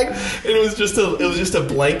sleeping bag, and it was just a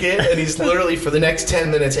blanket. And he's literally for the next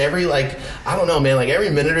 10 minutes, every like I don't know, man, like every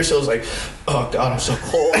minute or so, was like, oh god, I'm so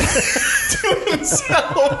cold to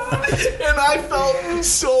himself. And I felt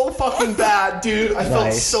so fucking bad, dude. I felt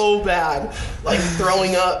Nice. so bad, like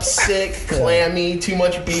throwing up, sick, clammy, too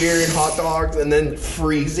much beer and hot dogs, and then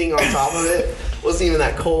freezing on top of it. Wasn't even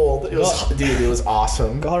that cold. It was, dude. It was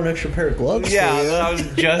awesome. Got an extra pair of gloves. Yeah, for you. I was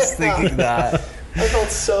just thinking that. I felt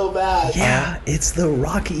so bad. Yeah, it's the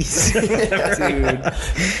Rockies. Dude.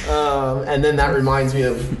 And then that reminds me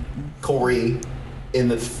of Corey in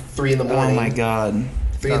the 3 in the morning. Oh my god.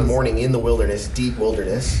 3 in the morning in the wilderness, deep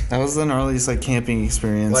wilderness. That was the gnarliest like camping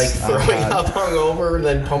experience. Like I've throwing had. up hungover and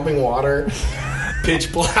then pumping water.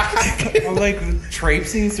 pitch black. I'm like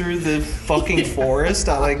traipsing through the fucking forest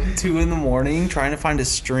at like 2 a.m. trying to find a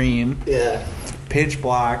stream. Yeah. Pitch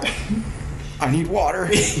black. I need water.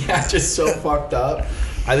 Yeah, just so fucked up.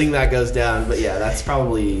 I think that goes down, but yeah, that's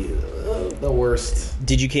probably the worst.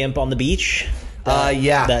 Did you camp on the beach?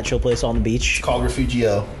 Yeah. That chill place on the beach? It's called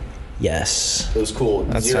Refugio. Yes. It was cool.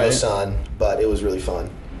 That's Zero right. sun, but it was really fun.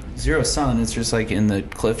 Zero sun. It's just like in the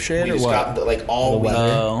cliff shade We or just what? got like all The week.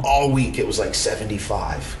 weather. Oh. All week it was like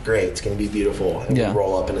 75. Great, it's gonna be beautiful. And Yeah. we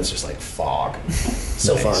roll up and it's just like fog.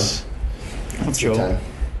 So Nice. fun. That's Good time.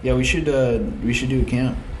 Yeah, we should do a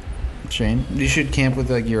camp. Shane, you should camp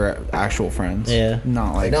with like your actual friends. Yeah.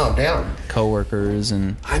 Not like No, I'm down. coworkers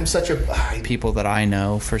and I'm such a. people that I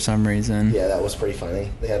know for some reason. Yeah, that was pretty funny.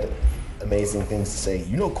 They had amazing things to say.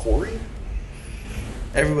 You know Corey?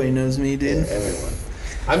 Everybody knows me, dude. Yeah, everyone.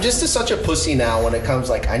 I'm just such a pussy now when it comes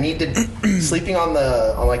like I need to sleeping on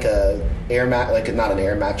like a air mat, like not an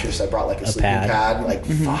air mattress. I brought like a sleeping pad. Like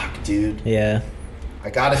fuck, dude. Yeah. I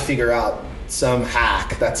got to figure out some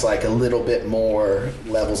hack that's like a little bit more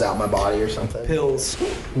levels out my body or something. Pills.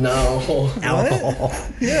 No. Alcohol.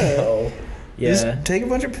 Yeah. No. Yeah. Just take a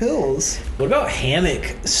bunch of pills. What about hammock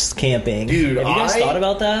camping? Dude, have you guys I- thought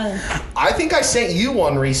about that? I think I sent you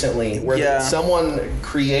one recently where Yeah. someone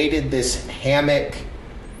created this hammock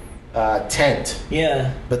tent.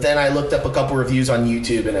 Yeah. But then I looked up a couple reviews on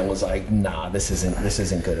YouTube and it was like, nah, this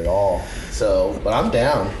isn't good at all. So, but I'm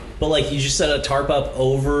down. But like you just set a tarp up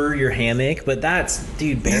over your hammock, but that's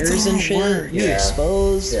dude, bears That's a and lot of shit. work. You Yeah.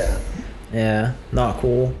 exposed. Yeah. Yeah. Not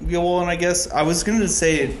cool. Yeah, well, and I guess I was gonna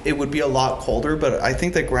say it would be a lot colder, but I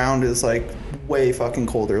think the ground is like way fucking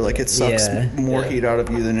colder. Like it sucks Yeah. more Yeah. heat out of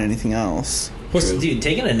you than anything else. Plus, dude,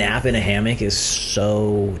 taking a nap in a hammock is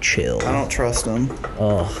so chill. I don't trust them.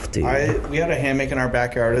 Oh, dude. We had a hammock in our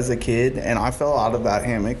backyard as a kid, and I fell out of that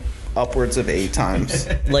hammock upwards of 8 times.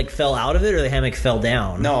 Like fell out of it, or the hammock fell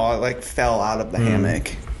down? No, I like fell out of the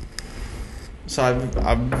hammock. So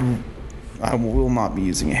I will not be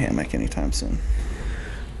using a hammock anytime soon.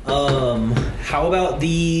 How about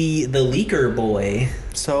the leaker boy?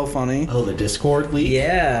 So funny. Oh, the Discord leak?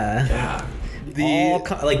 Yeah. Yeah.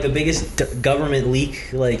 Like the biggest government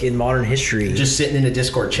leak like in modern history. Just sitting in a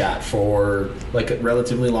Discord chat for like a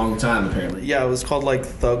relatively long time, apparently. Yeah, it was called like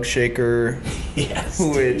Thug Shaker, Yes.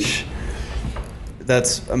 which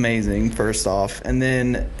that's amazing. First off, and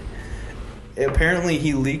then apparently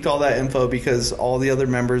he leaked all that info because all the other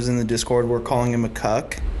members in the Discord were calling him a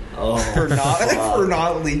cuck for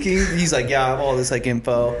not leaking. He's like, yeah, I have all this like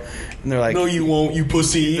info, and they're like, No, you won't, you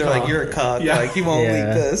pussy. they're like, you're a cuck. Yeah. Like, you won't Yeah.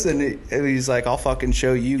 leak this. And he's like, I'll fucking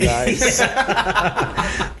show you guys.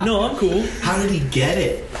 No, I'm cool. How did he get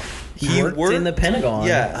it? He worked in the Pentagon.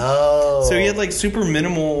 Yeah. Oh. So he had like super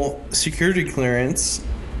minimal security clearance,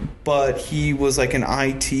 but he was like an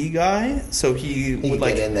IT guy. So he He would could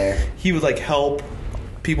like get in there. he would like help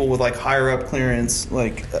people with like higher up clearance.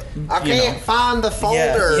 Like I you can't know. find the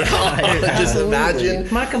folder. Yeah, Just absolutely. imagine.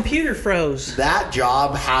 My computer froze. That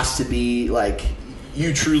job has to be like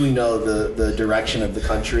you truly know the direction of the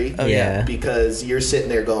country. Oh, yeah. Because you're sitting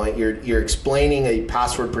there going, you're explaining a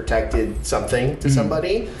password protected something to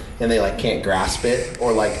somebody, and they like can't grasp it,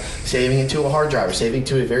 or like saving it to a hard drive, or saving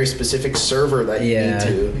to a very specific server that you Yeah. need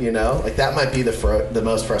to. You know, like that might be the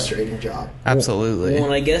most frustrating job. absolutely. Well,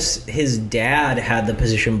 and I guess his dad had the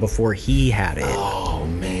position before he had it. Oh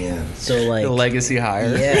man. So like the legacy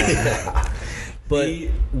hire. Yeah. But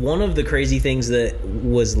one of the crazy things that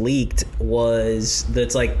was leaked was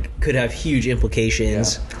that's like could have huge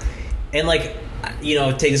implications. And like, you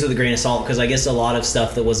know, take this with a grain of salt because I guess a lot of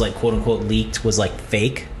stuff that was like quote unquote leaked was like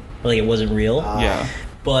fake, like it wasn't real. Yeah.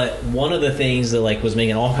 But one of the things that like was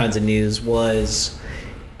making all kinds of news was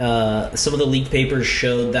some of the leaked papers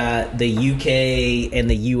showed that the UK and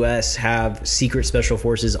the US have secret special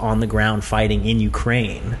forces on the ground fighting in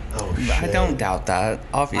Ukraine. Oh shit. I don't doubt that.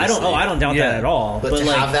 Obviously, I don't doubt that at all. But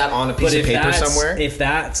to have that on a piece but of if paper that's- somewhere? if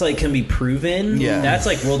that's like can be proven, Yeah. that's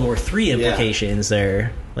like World War III implications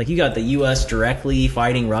there. Like you got the U.S. directly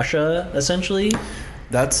fighting Russia, essentially.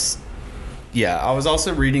 That's yeah. I was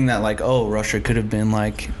also reading that like, oh, Russia could have been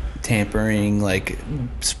like tampering, like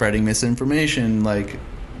spreading misinformation, like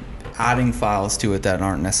adding files to it that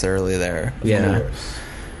aren't necessarily there. you Yeah. know?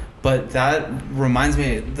 But that reminds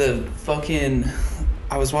me, the fucking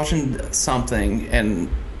I was watching something and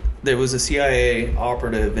there was a CIA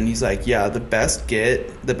operative and he's like, yeah, the best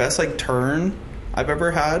like turn I've ever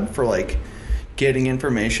had for like getting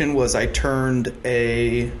information was I turned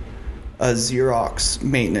a Xerox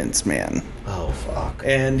maintenance man. Oh fuck.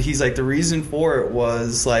 And he's like, the reason for it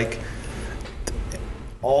was like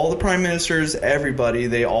all the prime ministers, everybody,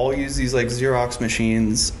 they all use these like Xerox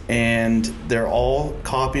machines, and they're all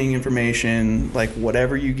copying information. Like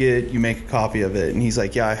whatever you get, you make a copy of it. And he's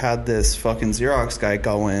like, yeah, I had this fucking Xerox guy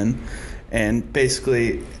go in, and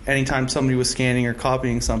basically anytime somebody was scanning or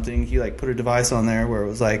copying something, he like put a device on there where it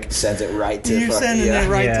was like, Sends it right to. you're sending it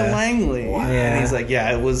right to Langley. Wow. And he's like,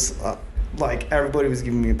 yeah, it was like everybody was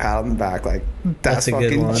giving me a pat on the back, like that's a good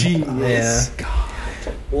fucking one. genius. Yeah.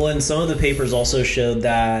 Well, and some of the papers also showed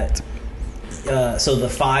that. So the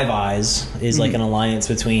Five Eyes is like an alliance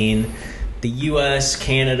between the U.S.,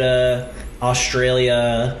 Canada,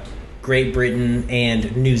 Australia, Great Britain,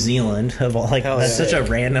 and New Zealand. Of all, like that's such a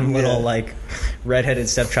random little like redheaded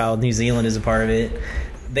stepchild. New Zealand is a part of it.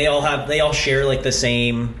 They all share like the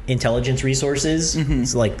same intelligence resources.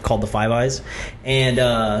 It's like called the Five Eyes, and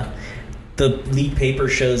the leaked paper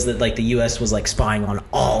shows that like the U.S. was like spying on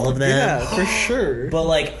all of them. Yeah, for sure. But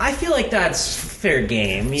like, I feel like that's fair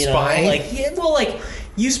game. You Spying? know, like like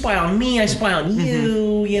you spy on me, I spy on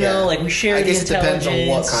you. You know, like we share. I guess the it depends on what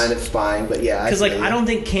intelligence. kind of spying, but yeah. Because like I don't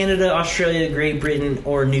think Canada, Australia, Great Britain,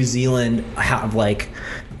 or New Zealand have like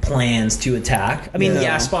plans to attack. I mean,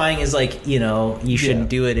 Yeah. spying is like, you know, you shouldn't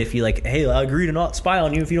do it if you like, hey, I agree to not spy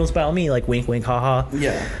on you if you don't spy on me. Like wink, wink, haha.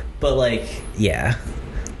 Yeah. But like, yeah.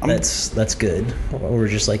 That's good. We're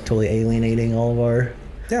just like totally alienating all of our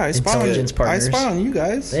Yeah, I spy intelligence on, partners. I spy on you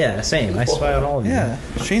guys. Yeah, same. I spy on all of you. Yeah.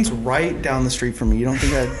 Shane's right down the street from me. You don't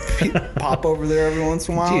think I'd pop over there every once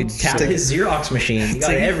in a while? Dude, tap Take- his Xerox machine. You got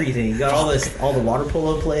Take- everything. You got all the water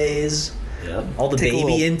polo plays, Yep. all the Take a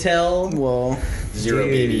baby intel. Well, Zero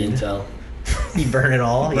Dude. baby intel. You burn it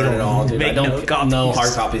all. You Burn don't it all, dude. Make I don't copies. no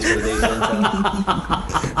hard copies for the baby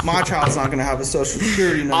intel. my child's not going to have a social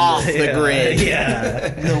security number. Off the grid.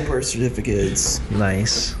 Yeah. No birth certificates.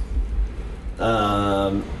 Nice.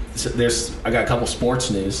 So I got a couple sports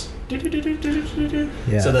news. Yeah.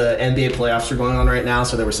 So the NBA playoffs are going on right now.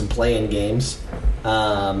 So there were some play-in games.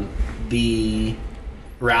 The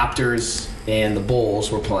Raptors and the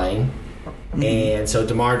Bulls were playing, and so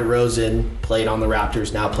DeMar DeRozan played on the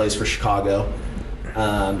Raptors. Now plays for Chicago.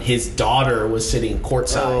 His daughter was sitting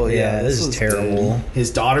courtside. Oh, Yeah, this is was terrible.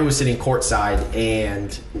 His daughter was sitting courtside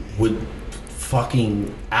and would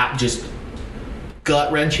fucking just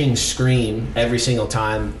gut-wrenching scream every single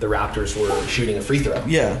time the Raptors were shooting a free throw.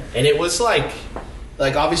 Yeah. And it was like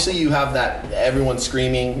obviously you have that everyone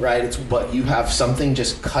screaming, right? But you have something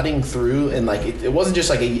just cutting through, and like it wasn't just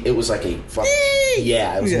like it was like a fuck,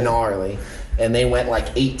 yeah, it was Yeah. gnarly. And they went like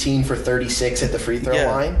 18 for 36 at the free throw Yeah.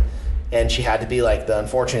 line. And she had to be like the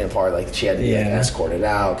unfortunate part, like she had to be like Yeah. escorted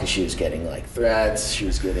out because she was getting like threats. She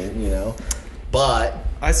was getting, but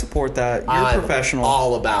I support that. You're I'm professional.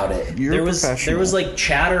 all about it. You're professional. There was like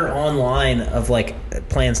chatter online of like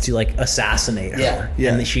plans to like assassinate her. Yeah. Yeah.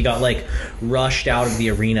 And then she got like rushed out of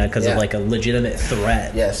the arena because Yeah. of like a legitimate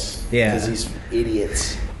threat. Yes. Yeah. Because these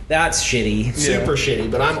idiots. That's shitty. Super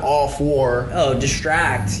shitty, but I'm all for Oh,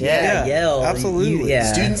 distract. Yeah. Yell. Absolutely.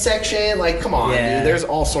 Yeah. student section. Like, come on, Yeah. dude. There's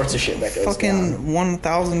all sorts of shit that goes down. fucking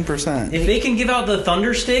 1,000%. If they can give out the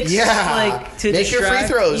thunder sticks, Yeah, like to make your free distract,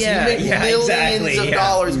 throws. Yeah, You make yeah, millions exactly, of yeah.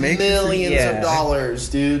 dollars, Make your free- millions yeah. of dollars,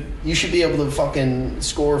 dude. You should be able to fucking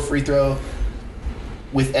score a free throw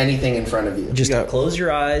with anything in front of you. Just Yeah. close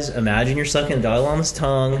your eyes, imagine you're sucking a Dalai Lama's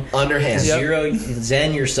tongue, Underhand. zero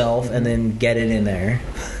zen yourself, and then get it in there.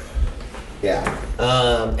 Yeah.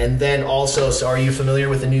 And then also, so are you familiar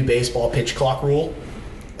with the new baseball pitch clock rule?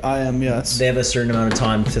 I am, yes. They have a certain amount of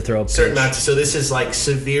time to throw a pitch. Certain amounts. So this is like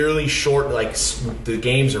severely short. Like the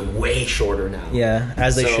games are way shorter now. Yeah,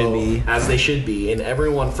 as they So, should be. As they should be. And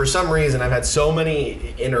everyone, for some reason, I've had so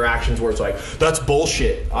many interactions where it's like, that's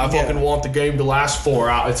bullshit. I fucking want the game to last 4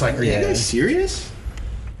 hours. It's like, are Yeah. you guys serious?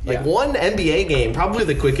 Like Yeah. one NBA game, probably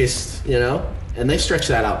the quickest, and they stretch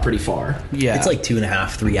that out pretty far. Yeah. It's like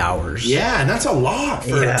 2.5, 3 hours. Yeah, and that's a lot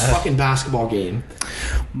for Yeah. a fucking basketball game.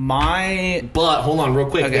 my But hold on, real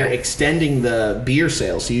quick. Okay. They're extending the beer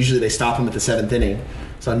sales. So usually they stop them at the 7th inning.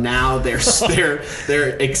 So now they're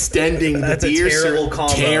extending That's the a beer terrible sale.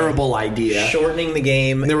 combo. Terrible idea. Shortening the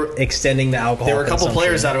game, extending the alcohol. There were a couple consumption.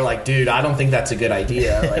 players that are like, dude, I don't think that's a good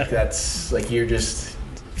idea. Like that's like you're just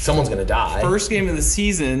someone's gonna die. first game of the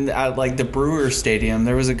season at like the Brewers Stadium,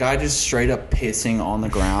 there was a guy just straight up pissing on the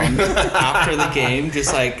ground after the game,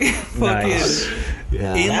 just like fucking Nice.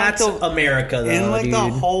 Yeah. in like That's the America, though, in like dude. the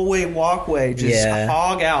hallway walkway, just Yeah.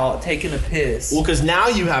 hog out taking a piss. Well, because now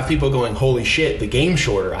you have people going, holy shit, the game's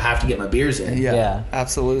shorter. I have to get my beers in. yeah, Yeah.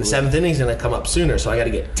 absolutely. The 7th inning's gonna come up sooner, so I got to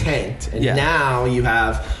get tanked. And Yeah. now you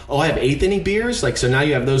have, I have 8th inning beers. Like so now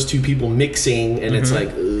you have those two people mixing, and it's like,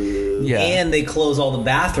 ugh. Yeah. And they close all the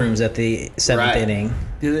bathrooms at the 7th Right. inning.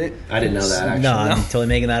 Do they? I didn't know that, actually. No, I'm totally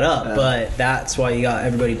making that up. But that's why you got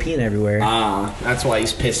everybody peeing everywhere. That's why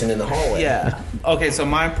he's pissing in the hallway. Yeah. Okay, so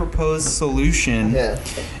my proposed solution, Yeah.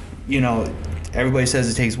 you know, everybody says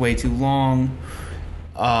it takes way too long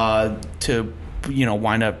to, you know,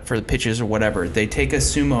 wind up for the pitches or whatever. They take a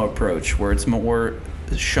sumo approach where it's more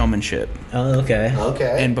showmanship. Oh, okay.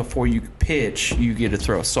 Okay. And before you pitch, you get to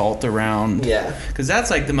throw salt around. Yeah. Because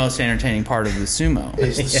that's like the most entertaining part of the sumo.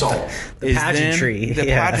 Is the salt. The is pageantry. The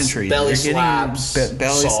Yeah. pageantry. Belly You're slaps, getting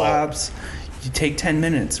belly salt. slaps. You take 10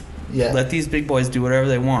 minutes. Yeah. Let these big boys do whatever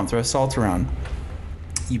they want. Throw salt around.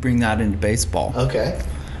 You bring that into baseball. Okay.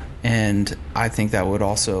 And I think that would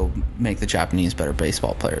also make the Japanese better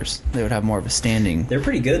baseball players. They would have more of a standing. They're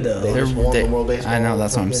pretty good, though. They just won the World Baseball I know,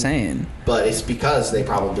 that's what I'm fucking- saying. But it's because they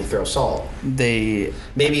probably throw salt. They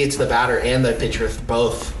Maybe it's the batter and the pitcher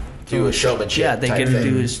both do a showmanship. yeah, they type get to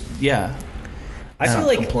thing. do is yeah. I feel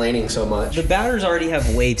like complaining so much. the batters already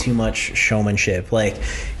have way too much showmanship. Like,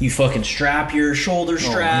 you fucking strap your shoulder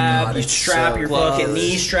strap, God, you it's strap so- your gloves, fucking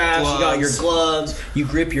knee straps, you got your gloves. gloves, you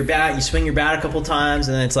grip your bat, you swing your bat a couple times,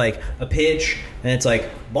 and then it's like a pitch, and it's like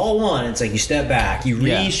ball one. It's like you step back, you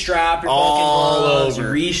Yeah. re-strap your All fucking gloves, over.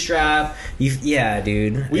 you re-strap. Yeah,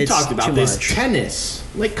 dude. We It's talked about too this. much. Tennis.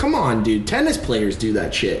 Like, come on, dude. Tennis players do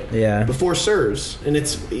that shit. Yeah. Before serves. And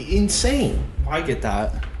it's insane. I get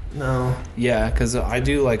that. No. Yeah, because I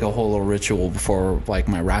do like a whole little ritual before like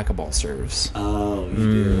my racquetball serves. Oh, you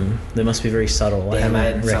do. They must be very subtle. I Damn, I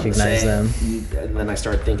haven't had something to recognized say. them. And then I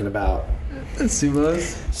started thinking about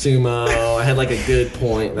Sumos. sumo. I had like a good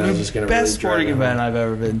point that I was just going to Best really sporting drive event home. I've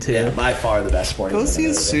ever been to. Yeah, by far the best sporting Go event see a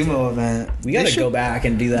I've ever been to. sumo event. We got They to go should- back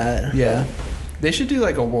and do that. Yeah, they should do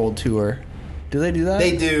like a world tour. Do they do that?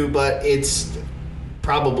 They do, but it's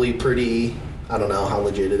probably pretty. I don't know how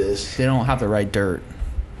legit it is. They don't have the right dirt.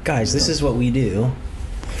 Guys, this is what we do.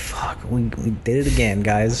 Fuck, we did it again,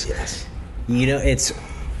 guys. Yes. You know, it's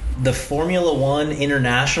the Formula One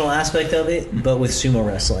international aspect of it, but with sumo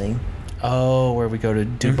wrestling. Oh, where we go to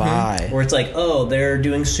Dubai. Where it's like, oh, they're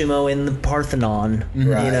doing sumo in the Parthenon.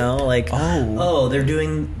 Right. You know, like, Oh. they're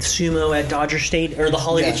doing sumo at Dodger State or the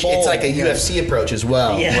Hollywood It's, Bowl. it's like a UFC approach as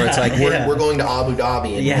well, Yeah, where it's like we're, yeah. we're going to Abu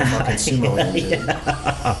Dhabi and Yeah. we're fucking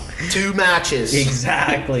sumo. 2 matches.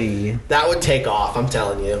 Exactly. That would take off. I'm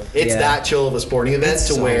telling you, it's Yeah. that chill of a sporting event It's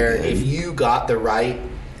to so where good. if you got the right,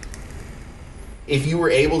 if you were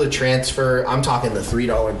able to transfer, I'm talking the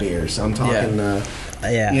 $3 beers. I'm talking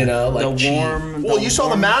Yeah. you know, like The cheap. warm- Well, the you saw the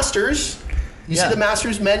warm- Masters. You Yeah. see the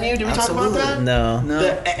Masters menu? Did we talk Absolutely. about that? No.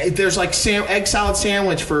 No. There's like egg salad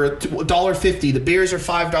sandwich for $1.50. The beers are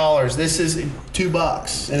 $5. This is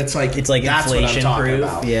 $2, and it's like It's like that's what I'm inflation talking proof.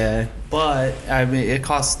 about. Yeah. But I mean, it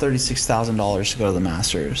costs $36,000 to go to the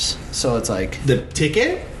Masters. So it's like The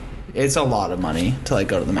ticket? it's a lot of money to like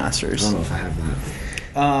go to the Masters. I don't know if I have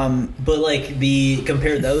that. But like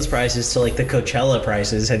compare those prices to like the Coachella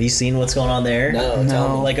prices. Have you seen what's going on there? No,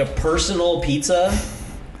 tell me. Like a personal pizza,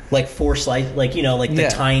 like 4 slice, like you know, like the Yeah.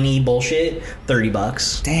 tiny bullshit,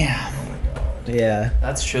 $30. Damn, Yeah.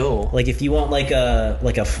 that's chill. Like if you want like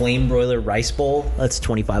a flame broiler rice bowl, that's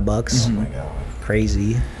 $25. Oh my god.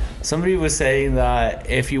 Crazy. Somebody was saying that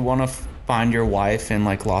if you want to find your wife in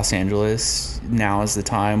like Los Angeles, now is the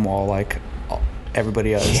time while like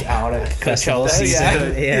everybody else out at Festival Coachella.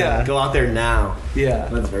 season. Yeah. Go out there now. yeah.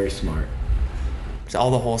 That's very smart.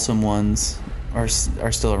 All the wholesome ones are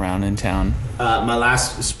still around in town. My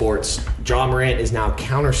last sports, John Morant is now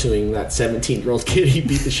countersuing that 17-year-old kid he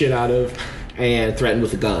beat the shit out of and threatened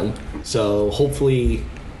with a gun. So hopefully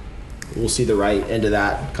we'll see the right end of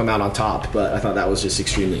that come out on top. But I thought that was just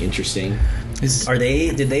extremely interesting.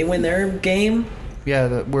 Did they win their game?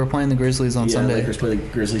 Yeah, we're playing the Grizzlies on Sunday. Lakers play the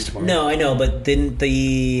Grizzlies tomorrow. No, I know, but didn't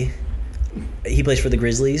he plays for the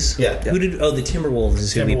Grizzlies? Yeah. Who did? Oh, the Timberwolves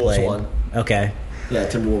is who we Timberwolves played. won. Okay. Yeah,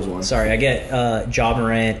 Timberwolves won. Sorry, I get Ja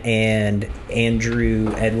Morant and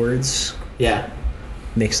Andrew Edwards Yeah,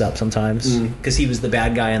 mixed up sometimes because he was the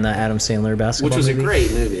bad guy in the Adam Sandler basketball which was a movie.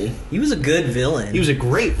 great movie. He was a good villain. He was a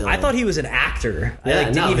great villain. I thought he was an actor. Yeah, I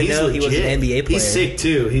didn't even he's know he was legit. an NBA player. He's sick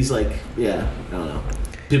too. He's like, yeah, I don't know.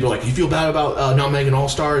 People are like, you feel bad about not making All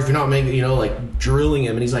Star if you're not making, like drilling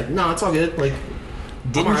him, and he's like, no, it's all good. Like,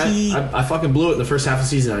 Didn't I'm all right. he? I fucking blew it in the first half of the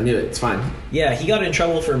season. I knew it. It's fine. Yeah, he got in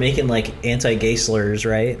trouble for making like anti-gay slurs,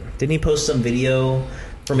 right? Didn't he post some video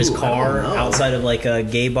from his Ooh, I car don't know. outside of like a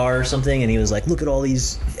gay bar or something, and he was like, "Look at all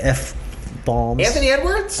these f bombs." Anthony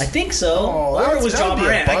Edwards? I think so. Oh, or it that's was gotta John be a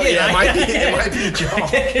Morant. bug. Again, Yeah, it I might be John.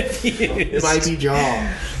 get confused. It might be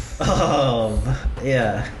John.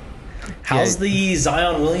 Yeah. How's the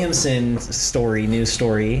Zion Williamson news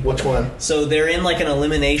story? Which one? So they're in like an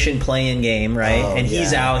elimination play-in game, right? Oh, and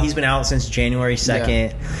he's yeah. out. He's been out since January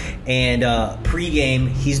 2nd. And pre-game,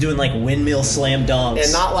 he's doing like windmill slam dunks.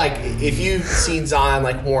 And not like if you've seen Zion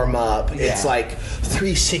like warm up, it's like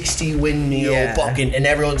 360 windmill fucking, and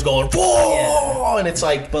everyone's going whoa, and it's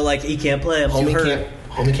like, but like he can't play.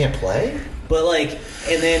 homie can't play. But like,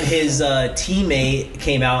 and then his teammate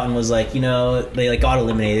came out and was like, they like got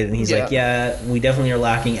eliminated, and he's like, yeah, we definitely are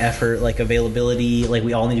lacking effort, like availability, like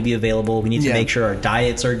we all need to be available. We need to make sure our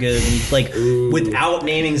diets are good. Like without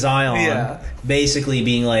naming Zion, basically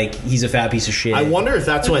being like he's a fat piece of shit. I wonder if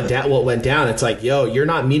that's what went down. It's like, yo, you're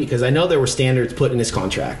not meeting, because I know there were standards put in his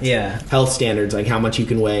contract. Yeah, health standards, like how much you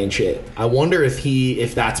can weigh and shit. I wonder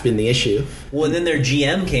if that's been the issue. Well, and then their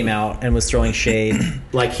GM came out and was throwing shade.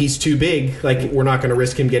 Like he's too big. Like we're not going to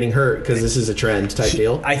risk him getting hurt because this is a trend type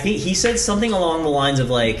deal. I think he said something along the lines of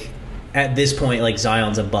like, at this point, like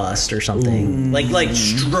Zion's a bust or something. Like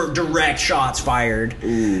direct shots fired.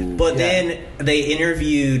 But then they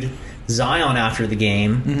interviewed Zion after the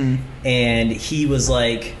game, and he was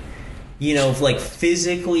like, like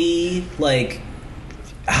physically, like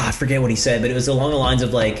I forget what he said, but it was along the lines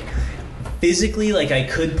of like, physically, like I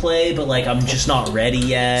could play, but like I'm just not ready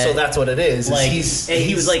yet. So that's what it is. Like,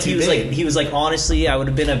 he was like, honestly, I would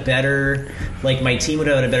have been a better, like my team would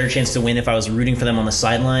have had a better chance to win if I was rooting for them on the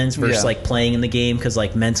sidelines versus like playing in the game, because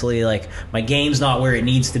like mentally, like my game's not where it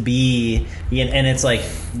needs to be. And it's like,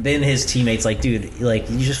 then his teammates like, dude, like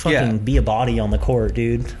you just fucking be a body on the court,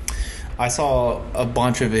 dude. I saw a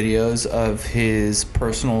bunch of videos of his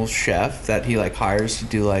personal chef that he like hires to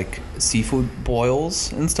do like seafood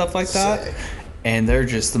boils and stuff like that. Sick. And they're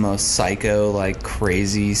just the most psycho, like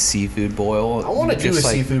crazy seafood boil. I want to do a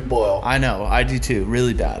seafood boil. I know, I do too,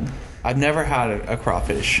 really bad. I've never had a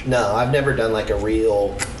crawfish. No, I've never done like a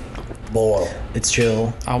real boil. It's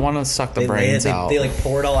chill. I want to suck the brains out. They like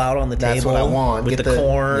pour it all out on the table. That's what I want. With Get the the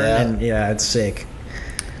corn, yeah. and it's sick.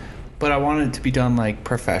 But I want it to be done like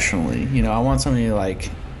professionally. I want somebody like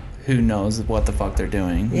who knows what the fuck they're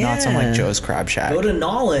doing. Yeah. Not some like Joe's Crab Shack. Go to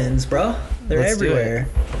Nolan's, bro. They're Let's do everywhere.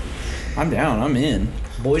 I'm down. I'm in.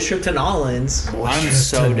 Boys trip to Nolan's. I'm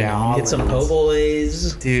so down. Get some po'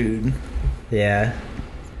 boys. Dude. Yeah.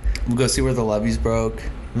 We'll go see where the levees broke.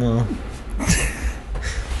 Well,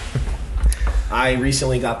 I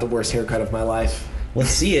recently got the worst haircut of my life. let's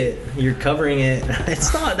see it. You're covering it.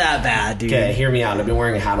 It's not that bad, dude. Okay, hear me out. I've been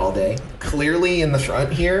wearing a hat all day. Clearly in the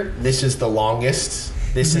front here, this is the longest.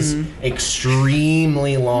 This is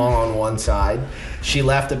extremely long on one side. She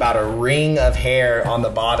left about a ring of hair on the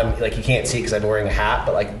bottom. Like, you can't see because I've been wearing a hat,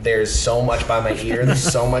 but like there's so much by my ear. There's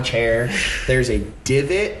so much hair. There's a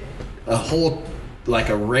divot, a whole, like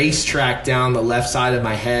a racetrack down the left side of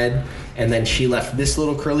my head. And then she left this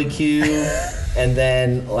little curly Q. And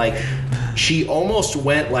then, like, she almost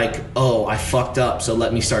went like, oh, I fucked up, so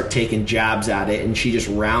let me start taking jabs at it. And she just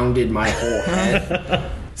rounded my whole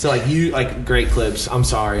head. So, like, great clips. I'm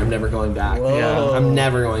sorry. I'm never going back. Whoa. Yeah. I'm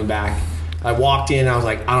never going back. I walked in, I was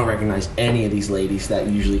like, I don't recognize any of these ladies that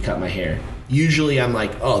usually cut my hair. Usually I'm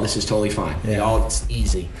like, oh, this is totally fine. Yeah. Y'all, it's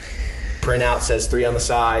easy. Printout says 3 on the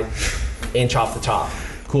side, inch off the top.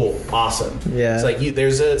 Cool, awesome. Yeah. It's like,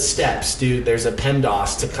 there's a steps, dude. There's a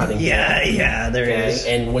PEMDAS to cutting hair. Yeah, there is.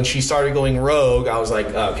 Okay? And when she started going rogue, I was like,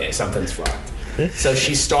 okay, something's fucked. So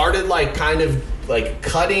she started like kind of like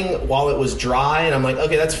cutting while it was dry, and I'm like,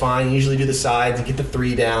 okay, that's fine. I usually do the sides and get the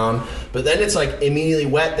 3 down, but then it's like immediately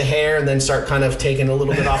wet the hair and then start kind of taking a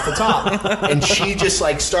little bit off the top. And she just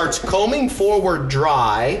like starts combing forward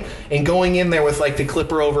dry and going in there with like the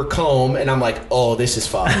clipper over comb, and I'm like, oh, this is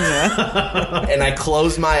fucked. And I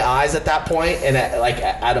closed my eyes at that point, and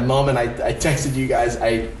at a moment I texted you guys.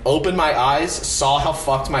 I opened my eyes, saw how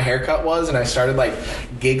fucked my haircut was, and I started like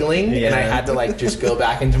giggling, and I had to like just go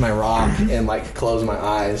back into my rock and like close my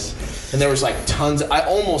eyes. And there was like tons I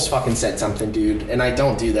almost fucking said something, dude, and I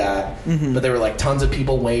don't do that. But there were like tons of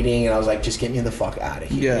people waiting, and I was like, just get me the fuck out of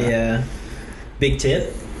here. Yeah. Big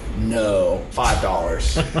tip? No,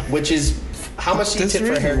 $5. Which is, how much do you That's tip for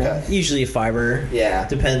a reasonable. haircut? Usually a fiber. Yeah.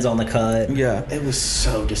 Depends on the cut. Yeah. It was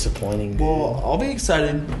so disappointing, dude. Well, I'll be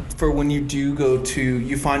excited for when you do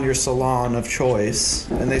you find your salon of choice,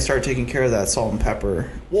 and they start taking care of that salt and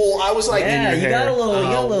pepper. Well, I was like, Yeah, you got a little,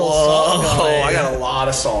 whoa, salt going. I got a lot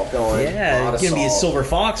of salt going. Yeah, lot it's of gonna be a salt. silver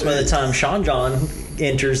fox by the time Sean John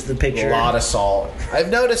enters the picture. A lot of salt. I've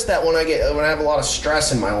noticed that when I have a lot of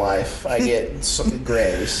stress in my life, I get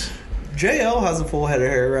grays. JL has a full head of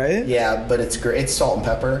hair, right? Yeah, but it's salt and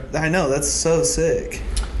pepper. I know, that's so sick.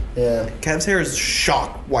 Yeah. Kev's hair is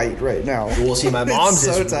shock white right now. We'll see. My It's mom's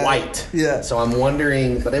so is tight. white. Yeah. So I'm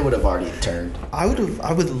wondering, but it would have already turned. I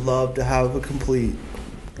would love to have a complete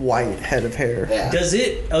white head of hair. Yeah. Does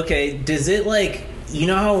it like, you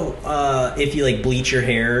know how if you like bleach your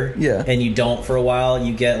hair Yeah. and you don't for a while,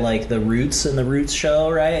 you get like the roots and the roots show,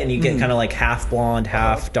 right? And you get kind of like half blonde,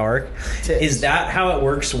 half dark. Tips. Is that how it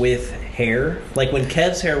works with hair? Like when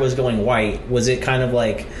Kev's hair was going white, was it kind of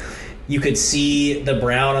like you could see the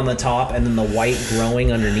brown on the top and then the white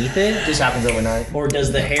growing underneath it? It just happens overnight. Or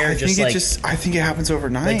does the hair I just think like I think it happens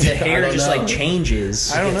overnight. like the hair don't just know. like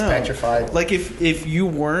changes? I don't It's know. petrified. Like if you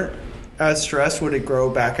weren't as stressed, would it grow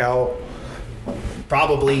back out?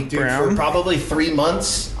 Probably, dude, Brown? for probably 3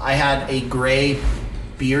 months, I had a gray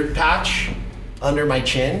beard patch under my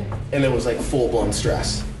chin, and it was like full blown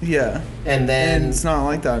stress. Yeah. And then And it's not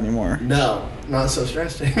like that anymore. no, not so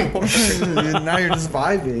stressed anymore. Now you're just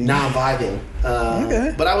vibing. Now I'm vibing.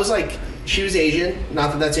 Okay. But I was like, she was Asian.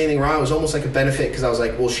 Not that that's anything wrong. It was almost like a benefit because I was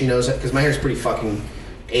like, well, she knows it because my hair's pretty fucking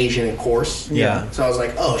Asian and coarse. Yeah. So I was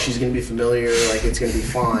like, oh, she's gonna be familiar. Like it's gonna be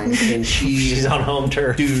fine. And She's on home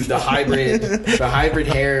turf. dude, the hybrid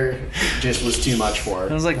hair just was too much for It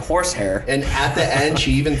her. was like horse hair. And at the end,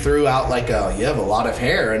 she even threw out like, "You have a lot of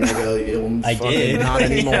hair," and I go, I fucking did. not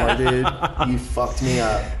anymore, dude. You fucked me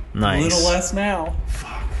up." Nice. A little less now.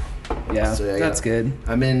 Yeah, So, yeah, that's yeah. good.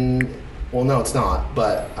 I'm in. Well, no, it's not.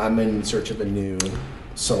 But I'm in search of a new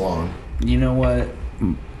salon. You know what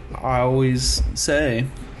I always say?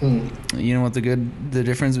 Hmm. You know what the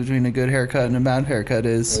difference between a good haircut and a bad haircut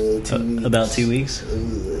is? 2 weeks. About 2 weeks.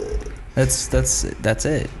 That's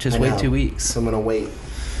it. Just I wait know. 2 weeks. So I'm gonna wait.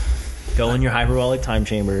 Go in your hyperbolic time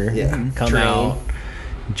chamber. Yeah. Come Train. out.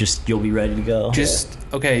 Just you'll be ready to go. Just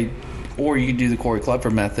okay, or you could do the Corey Klepper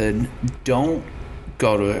method. Don't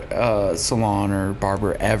go to a salon or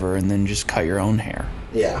barber ever, and then just cut your own hair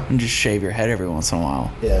Yeah. and just shave your head every once in a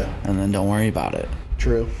while, Yeah. and then don't worry about it.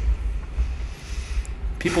 True.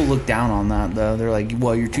 People look down on that though. They're like,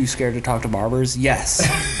 "Well, you're too scared to talk to barbers." Yes.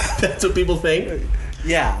 That's what people think.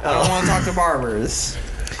 Yeah. I don't want to talk to barbers.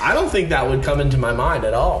 I don't think that would come into my mind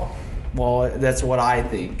at all. Well, that's what I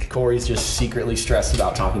think. Corey's just secretly stressed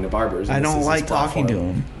about talking to barbers. and I this don't is like his talking to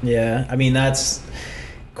platform. them. Yeah, I mean that's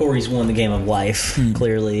Corey's won the game of life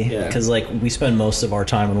clearly Yeah. because like we spend most of our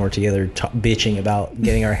time when we're together bitching about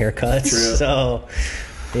getting our haircuts. True. So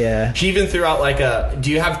yeah, She even threw out like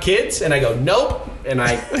 "Do you have kids?" And I go, "Nope." And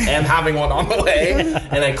I am having one on the way.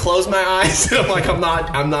 And I close my eyes. And I'm like, I'm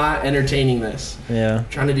not entertaining this. yeah. I'm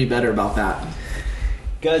trying to do better about that.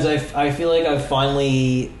 Guys, I feel like I've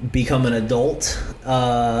finally become an adult.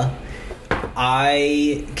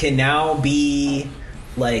 I can now be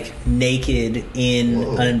like naked in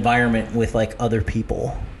an environment with like other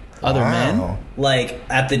people. Other men? Like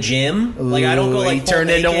at the gym, like I don't go Ooh, like he full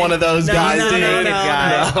turned into naked. one of those guys, no, dude. no, Naked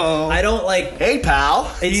guy. no. I don't like Hey,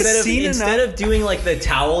 pal. instead of doing like the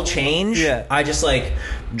towel change. Yeah. I just like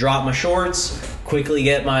drop my shorts, quickly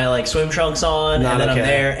get my like swim trunks on, Not and then okay. I'm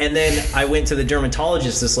there. And then I went to the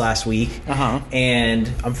dermatologist this last week, and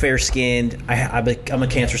I'm fair skinned. I'm a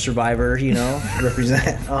cancer survivor, you know,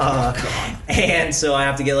 represent. And so I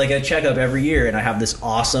have to get like a checkup every year, and I have this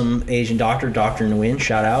awesome Asian doctor, Dr. Nguyen.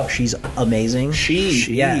 Shout out, she's amazing.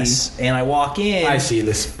 Yes, and I walk in. I see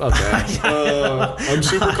this. Okay. I'm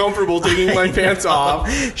super comfortable taking my pants off.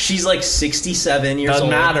 She's like 67 years Doesn't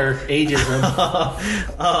old. matter. Ageism.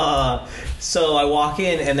 So I walk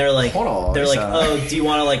in and they're like, Hold on, they're like, son. "Oh, do you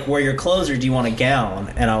want to like wear your clothes or do you want a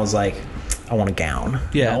gown?" And I was like, "I want a gown.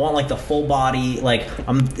 Yeah. I want like the full body. Like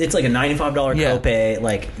it's like a $95 Yeah. copay.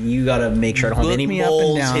 Like you got to make sure I don't have Look any me up and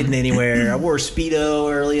moles down. hidden anywhere. I wore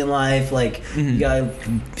Speedo early in life. Like you gotta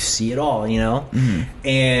see it all, you know."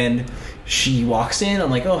 And she walks in. I'm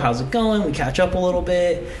like, "Oh, how's it going?" We catch up a little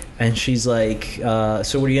bit. And she's like, "So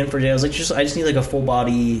what are you in for today?" I was like, I just need like a full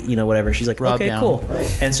body, you know, whatever." She's like, Rub "Okay, down. cool."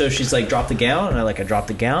 And so she's like, "Drop the gown," and I dropped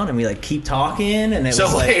the gown, and we like keep talking, and it So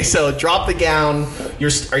was like wait, so drop the gown.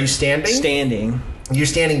 Are you standing? standing. You're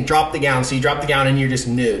standing. Drop the gown. So you drop the gown and you're just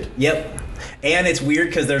nude. Yep. And it's weird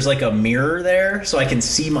because there's like a mirror there, so I can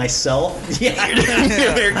see myself. Yeah,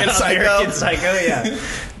 American Psycho. American Psycho. Yeah.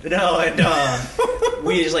 No, and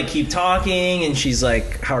we just like keep talking, and she's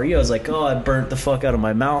like, "How are you?" I was like, "Oh, I burnt the fuck out of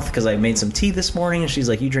my mouth because I made some tea this morning." And she's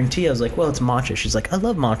like, "You drink tea?" I was like, "Well, it's matcha." She's like, "I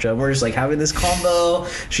love matcha." And we're just like having this combo.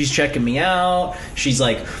 She's checking me out. She's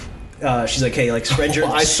like, "Hey, like spread your."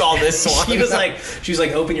 I saw this one. She was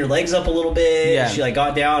like, "Open your legs up a little bit." Yeah. She like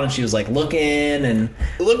got down and she was like looking and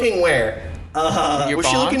Looking where? Your Was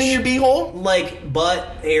she looking in your beehole? like butt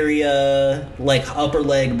area, like upper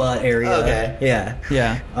leg butt area. Okay. Yeah.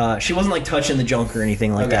 Yeah. She wasn't like touching the junk or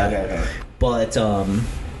anything like that. Okay. But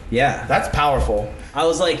Yeah. That's powerful. I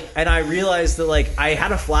was like, and I realized that like I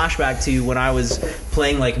had a flashback to when I was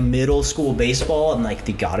playing like middle school baseball, and like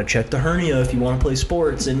you gotta check the hernia if you want to play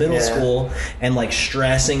sports in middle school, and like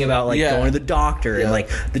stressing about like going to the doctor, and like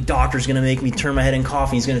the doctor's gonna make me turn my head in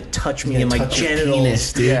coffee, he's gonna touch me in my genitals,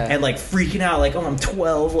 penis, dude. and like freaking out like, oh, I'm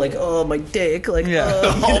 12, like, oh, my dick, like,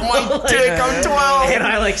 Oh my dick, I'm 12. and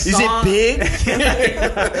I like saw, Is it big?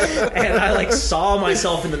 and I like saw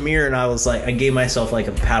myself in the mirror, and I was like, I gave myself like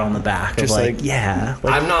a pat on the back, Just of like, like- yeah.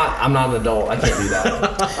 Like, I'm not an adult. I can't do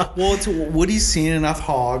that. Well, it's Woody's seen enough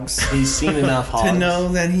hogs He's seen enough hogs to know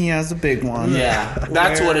that he has a big one. Yeah,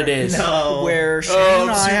 that's what it is. no. Where Shane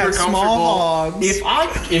and I have small hogs.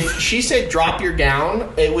 If she said drop your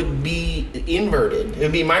gown, it would be inverted. It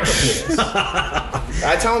would be micro penis.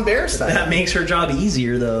 That's how embarrassed I That am. makes her job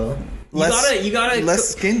easier, though. You gotta less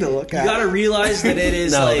skin to look at. You gotta realize that it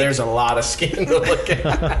is No, like there's a lot of skin to look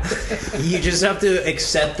at. you just have to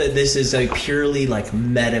accept that this is a purely like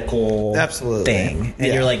medical Absolutely. thing, and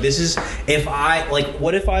Yeah. you're like, this is if I like,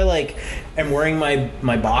 what if I like am wearing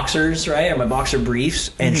my boxers, right, or my boxer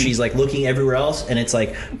briefs, and she's like looking everywhere else, and it's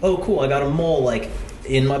like, oh cool, I got a mole like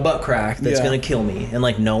in my butt crack that's Yeah. gonna kill me, and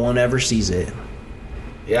like no one ever sees it.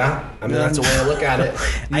 Yeah, I mean that's a way to look at it.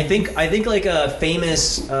 I think like a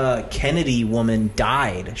famous Kennedy woman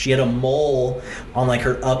died. She had a mole on like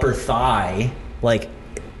her upper thigh, like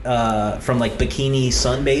from like bikini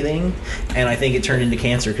sunbathing, and I think it turned into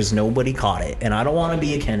cancer because nobody caught it. And I don't want to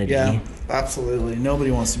be a Kennedy. Yeah, absolutely.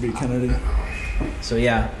 Nobody wants to be Kennedy. So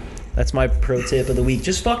yeah, that's my pro tip of the week.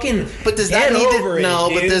 Just fucking. But does that get need to- over it, no,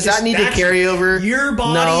 but dude. does that Just- need to that's- carry over? Your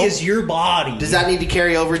body No. is your body. Does that need to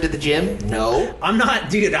carry over to the gym? No. I'm not,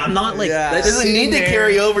 dude. I'm not like. Yeah. That doesn't need to sitting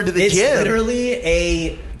carry there. over to the It's gym. literally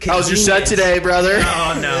a. How's your set convenience. today, brother?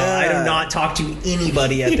 Oh no, I Yeah. do not talk to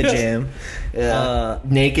anybody at the gym.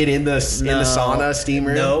 Naked in the sauna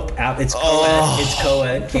steamer. Nope, it's co-ed. Oh. It's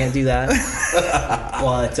co-ed. Can't do that.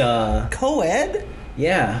 But Co-ed?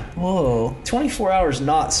 yeah, Whoa. 24 hours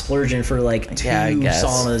not splurging for like 2 Yeah, I guess.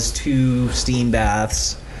 saunas, 2 steam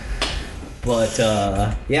baths. But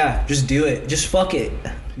yeah, just do it. Just fuck it.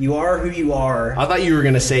 You are who you are. I thought you were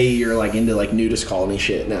gonna say you're like into like nudist colony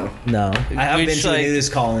shit now. No, I have Which, been to a like,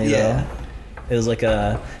 nudist colony yeah. though. It was like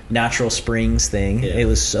a natural springs thing. Yeah. It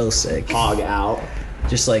was so sick. Hog out.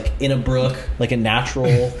 Just like in a brook, like a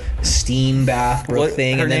natural steam bath brook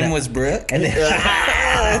thing. Her and then name was Brooke? and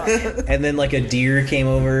then, and then like a deer came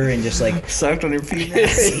over and just like Sucked on your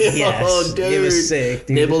penis. yes, Oh, dude. it was sick.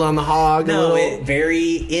 Dude. Nibbled on the hog. a No, little. it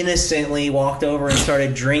very innocently walked over and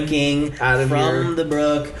started drinking Out of from your- the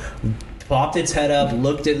brook. Popped its head up,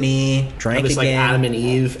 looked at me, drank Just like again, Adam and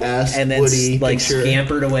Eve esque and then Woody like picture.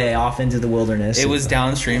 scampered away off into the wilderness. It was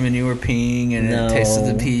downstream and you were peeing and no, it tasted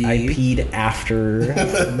the pee. I peed after,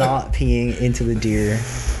 not peeing into the deer.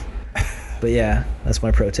 But yeah, that's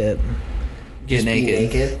my pro tip. Get Just be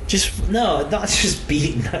naked. Just no, not just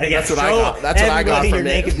beat. That's what I got. That's what I got everybody from your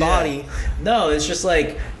it. naked Yeah. body. No, it's just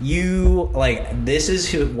like you. Like this is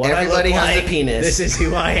who. What Everybody I look has like. a penis. This is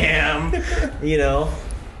who I am. You know,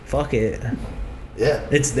 fuck it. Yeah.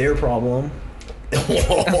 It's their problem.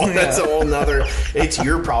 That's a whole nother. It's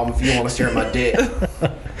your problem if you want to stare at my dick.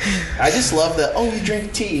 I just love that. Oh, you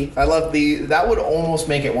drink tea. I love the. That would almost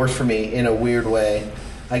make it worse for me in a weird way.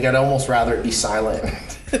 Like I'd almost rather it be silent.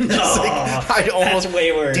 Just I'd almost that's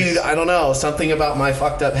way worse. Dude, I don't know. Something about my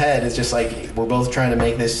fucked up head is just like we're both trying to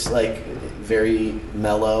make this like very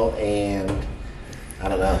mellow and I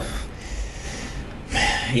don't know.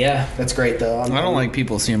 Yeah. That's great though. I don't like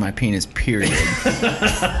people seeing my penis, period.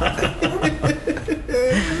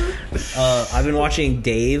 I've been watching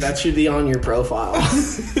Dave. That should be on your profile.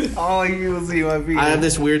 All you will see my penis. I have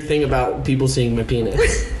this weird thing about people seeing my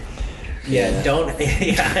penis. yeah. Don't.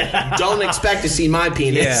 Yeah. Don't expect to see my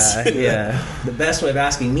penis. Yeah. Yeah. The best way of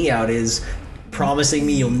asking me out is promising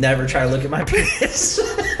me you'll never try to look at my penis.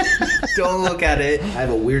 Don't look at it. I have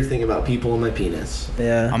a weird thing about people and my penis.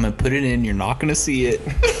 Yeah. I'm gonna put it in. You're not gonna see it.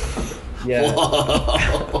 Yeah.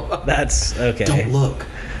 Whoa. That's okay. Don't look.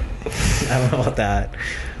 I don't know about that.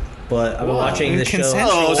 But I've been watching the show. Consensual.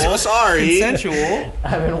 Oh, so sorry. Consensual.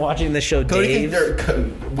 I've been watching the show Cody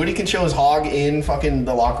Dave. Woody can show his hog in fucking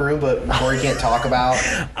the locker room, but Corey can't talk about.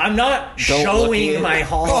 I'm not Don't look showing in. my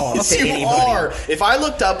hog Yes, to you anybody. are. If I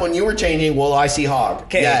looked up when you were changing, well, I see hog.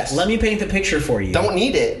 Okay, Yes. let me paint the picture for you. Don't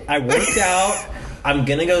need it. I worked out. I'm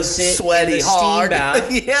gonna go sit Sweaty in the hog. steam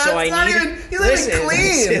bath. Yeah, so it's I not need even- he's not even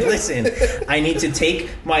clean. Listen. I need to take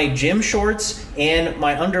my gym shorts and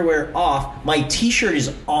my underwear off. My t-shirt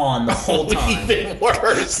is on the whole time. Even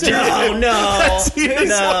worse. No, That's even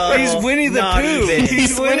no. worse. He's Winnie the Not Pooh. even.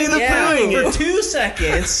 He's Winnie the Yeah, Pooh. for 2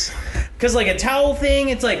 seconds. Because like a towel thing,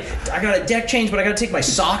 it's like I got a deck change, but I got to take my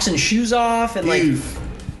socks and shoes off, and like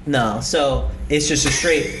no. So it's just a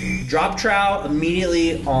straight drop trout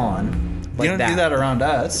immediately on. Like You don't do that around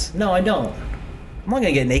us. No, I don't. I'm not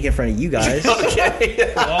gonna get naked in front of you guys.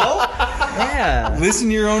 Okay. Yeah. Listen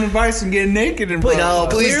to your own advice and get naked in front No, of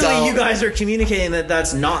us. please Clearly, don't. you guys are communicating that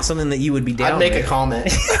that's not something that you would be down I'd make with. a comment.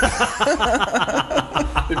 If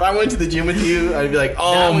I went to the gym with you, I'd be like, That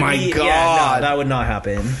 "Oh would my be- god, Yeah, no, that would not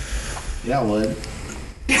happen. yeah, I would."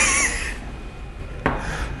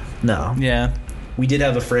 No. Yeah. We did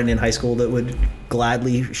have a friend in high school that would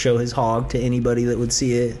gladly show his hog to anybody that would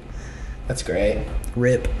see it. That's great.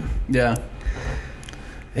 Rip. Yeah.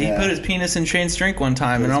 He Yeah. put his penis in Shane's drink one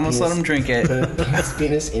time Put and his almost let penis- him drink it. Put his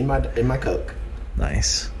penis in my Coke.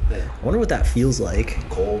 Nice. Yeah. I wonder what that feels like.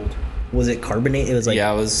 Cold, Was it carbonate? It was like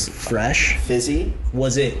Yeah, it was. fresh. fizzy.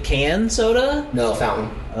 Was it canned soda? No, fountain.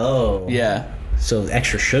 Oh. Yeah. So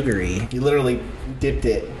extra sugary. You literally dipped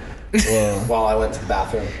it Whoa. while I went to the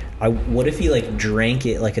bathroom. What if you like drank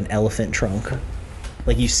it like an elephant trunk?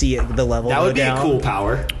 Like you see it, the level That go would be down. a cool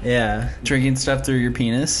power. Yeah. Drinking stuff through your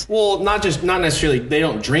penis. Well, not necessarily. They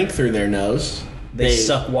don't drink through their nose. They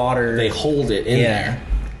suck water. They hold it in Yeah. there.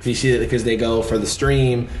 You see that because they go for the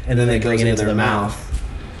stream and then they it goes bring it into into their the mouth.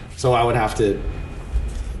 So I would have to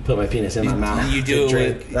put my penis in my mouth. You to do it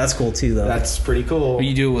drink. with. That's cool too, though. That's pretty cool.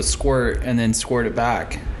 You do it with squirt and then squirt it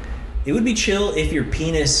back. It would be chill if your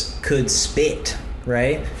penis could spit,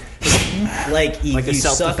 right? Like you Like a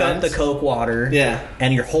suck up self-defense? the Coke water, Yeah.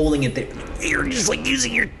 and you're holding it there. You're just like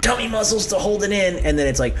using your tummy muscles to hold it in, and then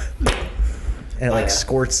it's like, and it like yeah.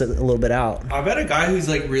 squirts it a little bit out. I bet a guy who's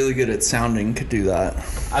like really good at sounding could do that.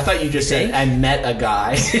 I thought you just said think? I met a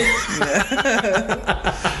guy.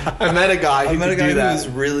 I met a guy who I met a could guy do who that. was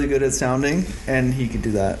really good at sounding, and he could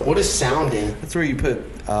do that. What is sounding? That's where you put.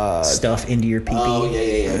 Stuff into your pee pee. Oh yeah.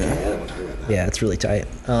 Okay, I don't want to talk about that. Yeah, it's really tight.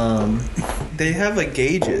 They have like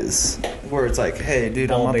gauges where it's like, hey, dude,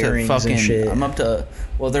 Ball I'm up to bearings and fucking. shit. I'm up to.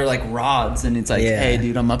 Well, they're like rods, and it's like, Yeah. hey,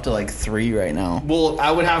 dude, I'm up to like 3 right now. Well,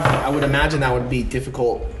 I would imagine that would be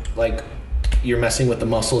difficult. Like you're messing with the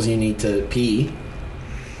muscles you need to pee.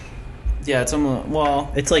 Yeah, it's almost.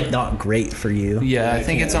 Well, It's like not great for you. yeah, I I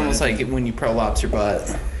think can't it's almost like when you prolapse your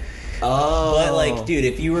butt. Oh, But like, dude,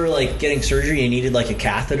 if you were like getting surgery and needed like a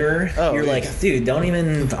catheter, Oh, you're yeah. like, dude, don't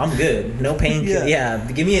even. I'm good. No pain. Yeah.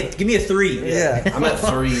 Yeah, give me a 3. Yeah. I'm at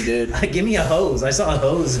 3, dude. Give me a hose. I saw a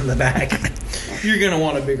hose in the back. You're gonna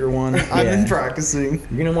want a bigger one. I've been practicing.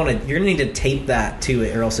 You're gonna need to tape that to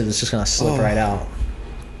it, or else it's just gonna slip Oh. right out.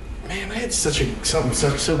 Man, I had something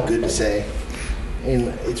so good to say, and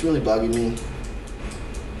it's really bugging me.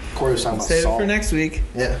 Corey was talking about Save it salt. for next week.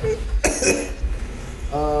 Yeah.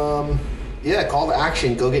 Yeah. Call to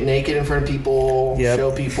action: go get naked in front of people. Yep.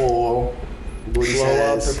 Show people what he Blow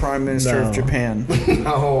up the says. Prime Minister No. of Japan.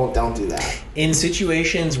 No, don't do that. In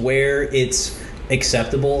situations where it's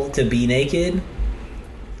acceptable to be naked,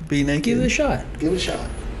 Be naked. give it a shot. Give it a shot.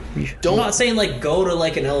 I'm Don't- not saying like go to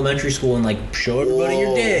like an elementary school and like show everybody your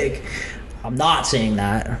Whoa. dick. I'm not saying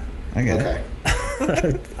that. I get Okay. it.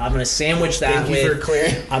 I'm gonna sandwich that Thank you with. for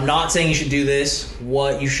clearing. I'm not saying you should do this,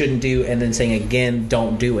 what you shouldn't do, and then saying again,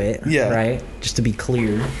 don't do it. Yeah. Right? Just to be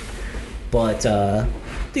clear. But,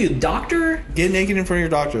 dude, doctor, Get naked in front of your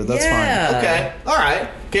doctor. That's Yeah. fine. Okay. All right.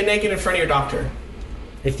 Get naked in front of your doctor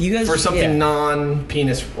if you guys. for something yeah.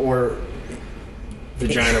 non-penis or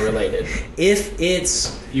vagina related. If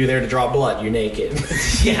it's. You're there to draw blood. You're naked.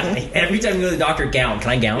 Yeah, every time you go to the doctor, gown.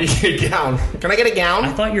 Can I gown? Get a gown. Can I get a I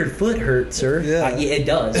gown? thought your foot hurt, sir. Yeah. It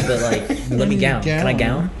does, but, like, let me gown. Can I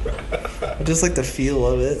gown? I just like the feel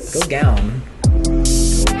of it. Go gown.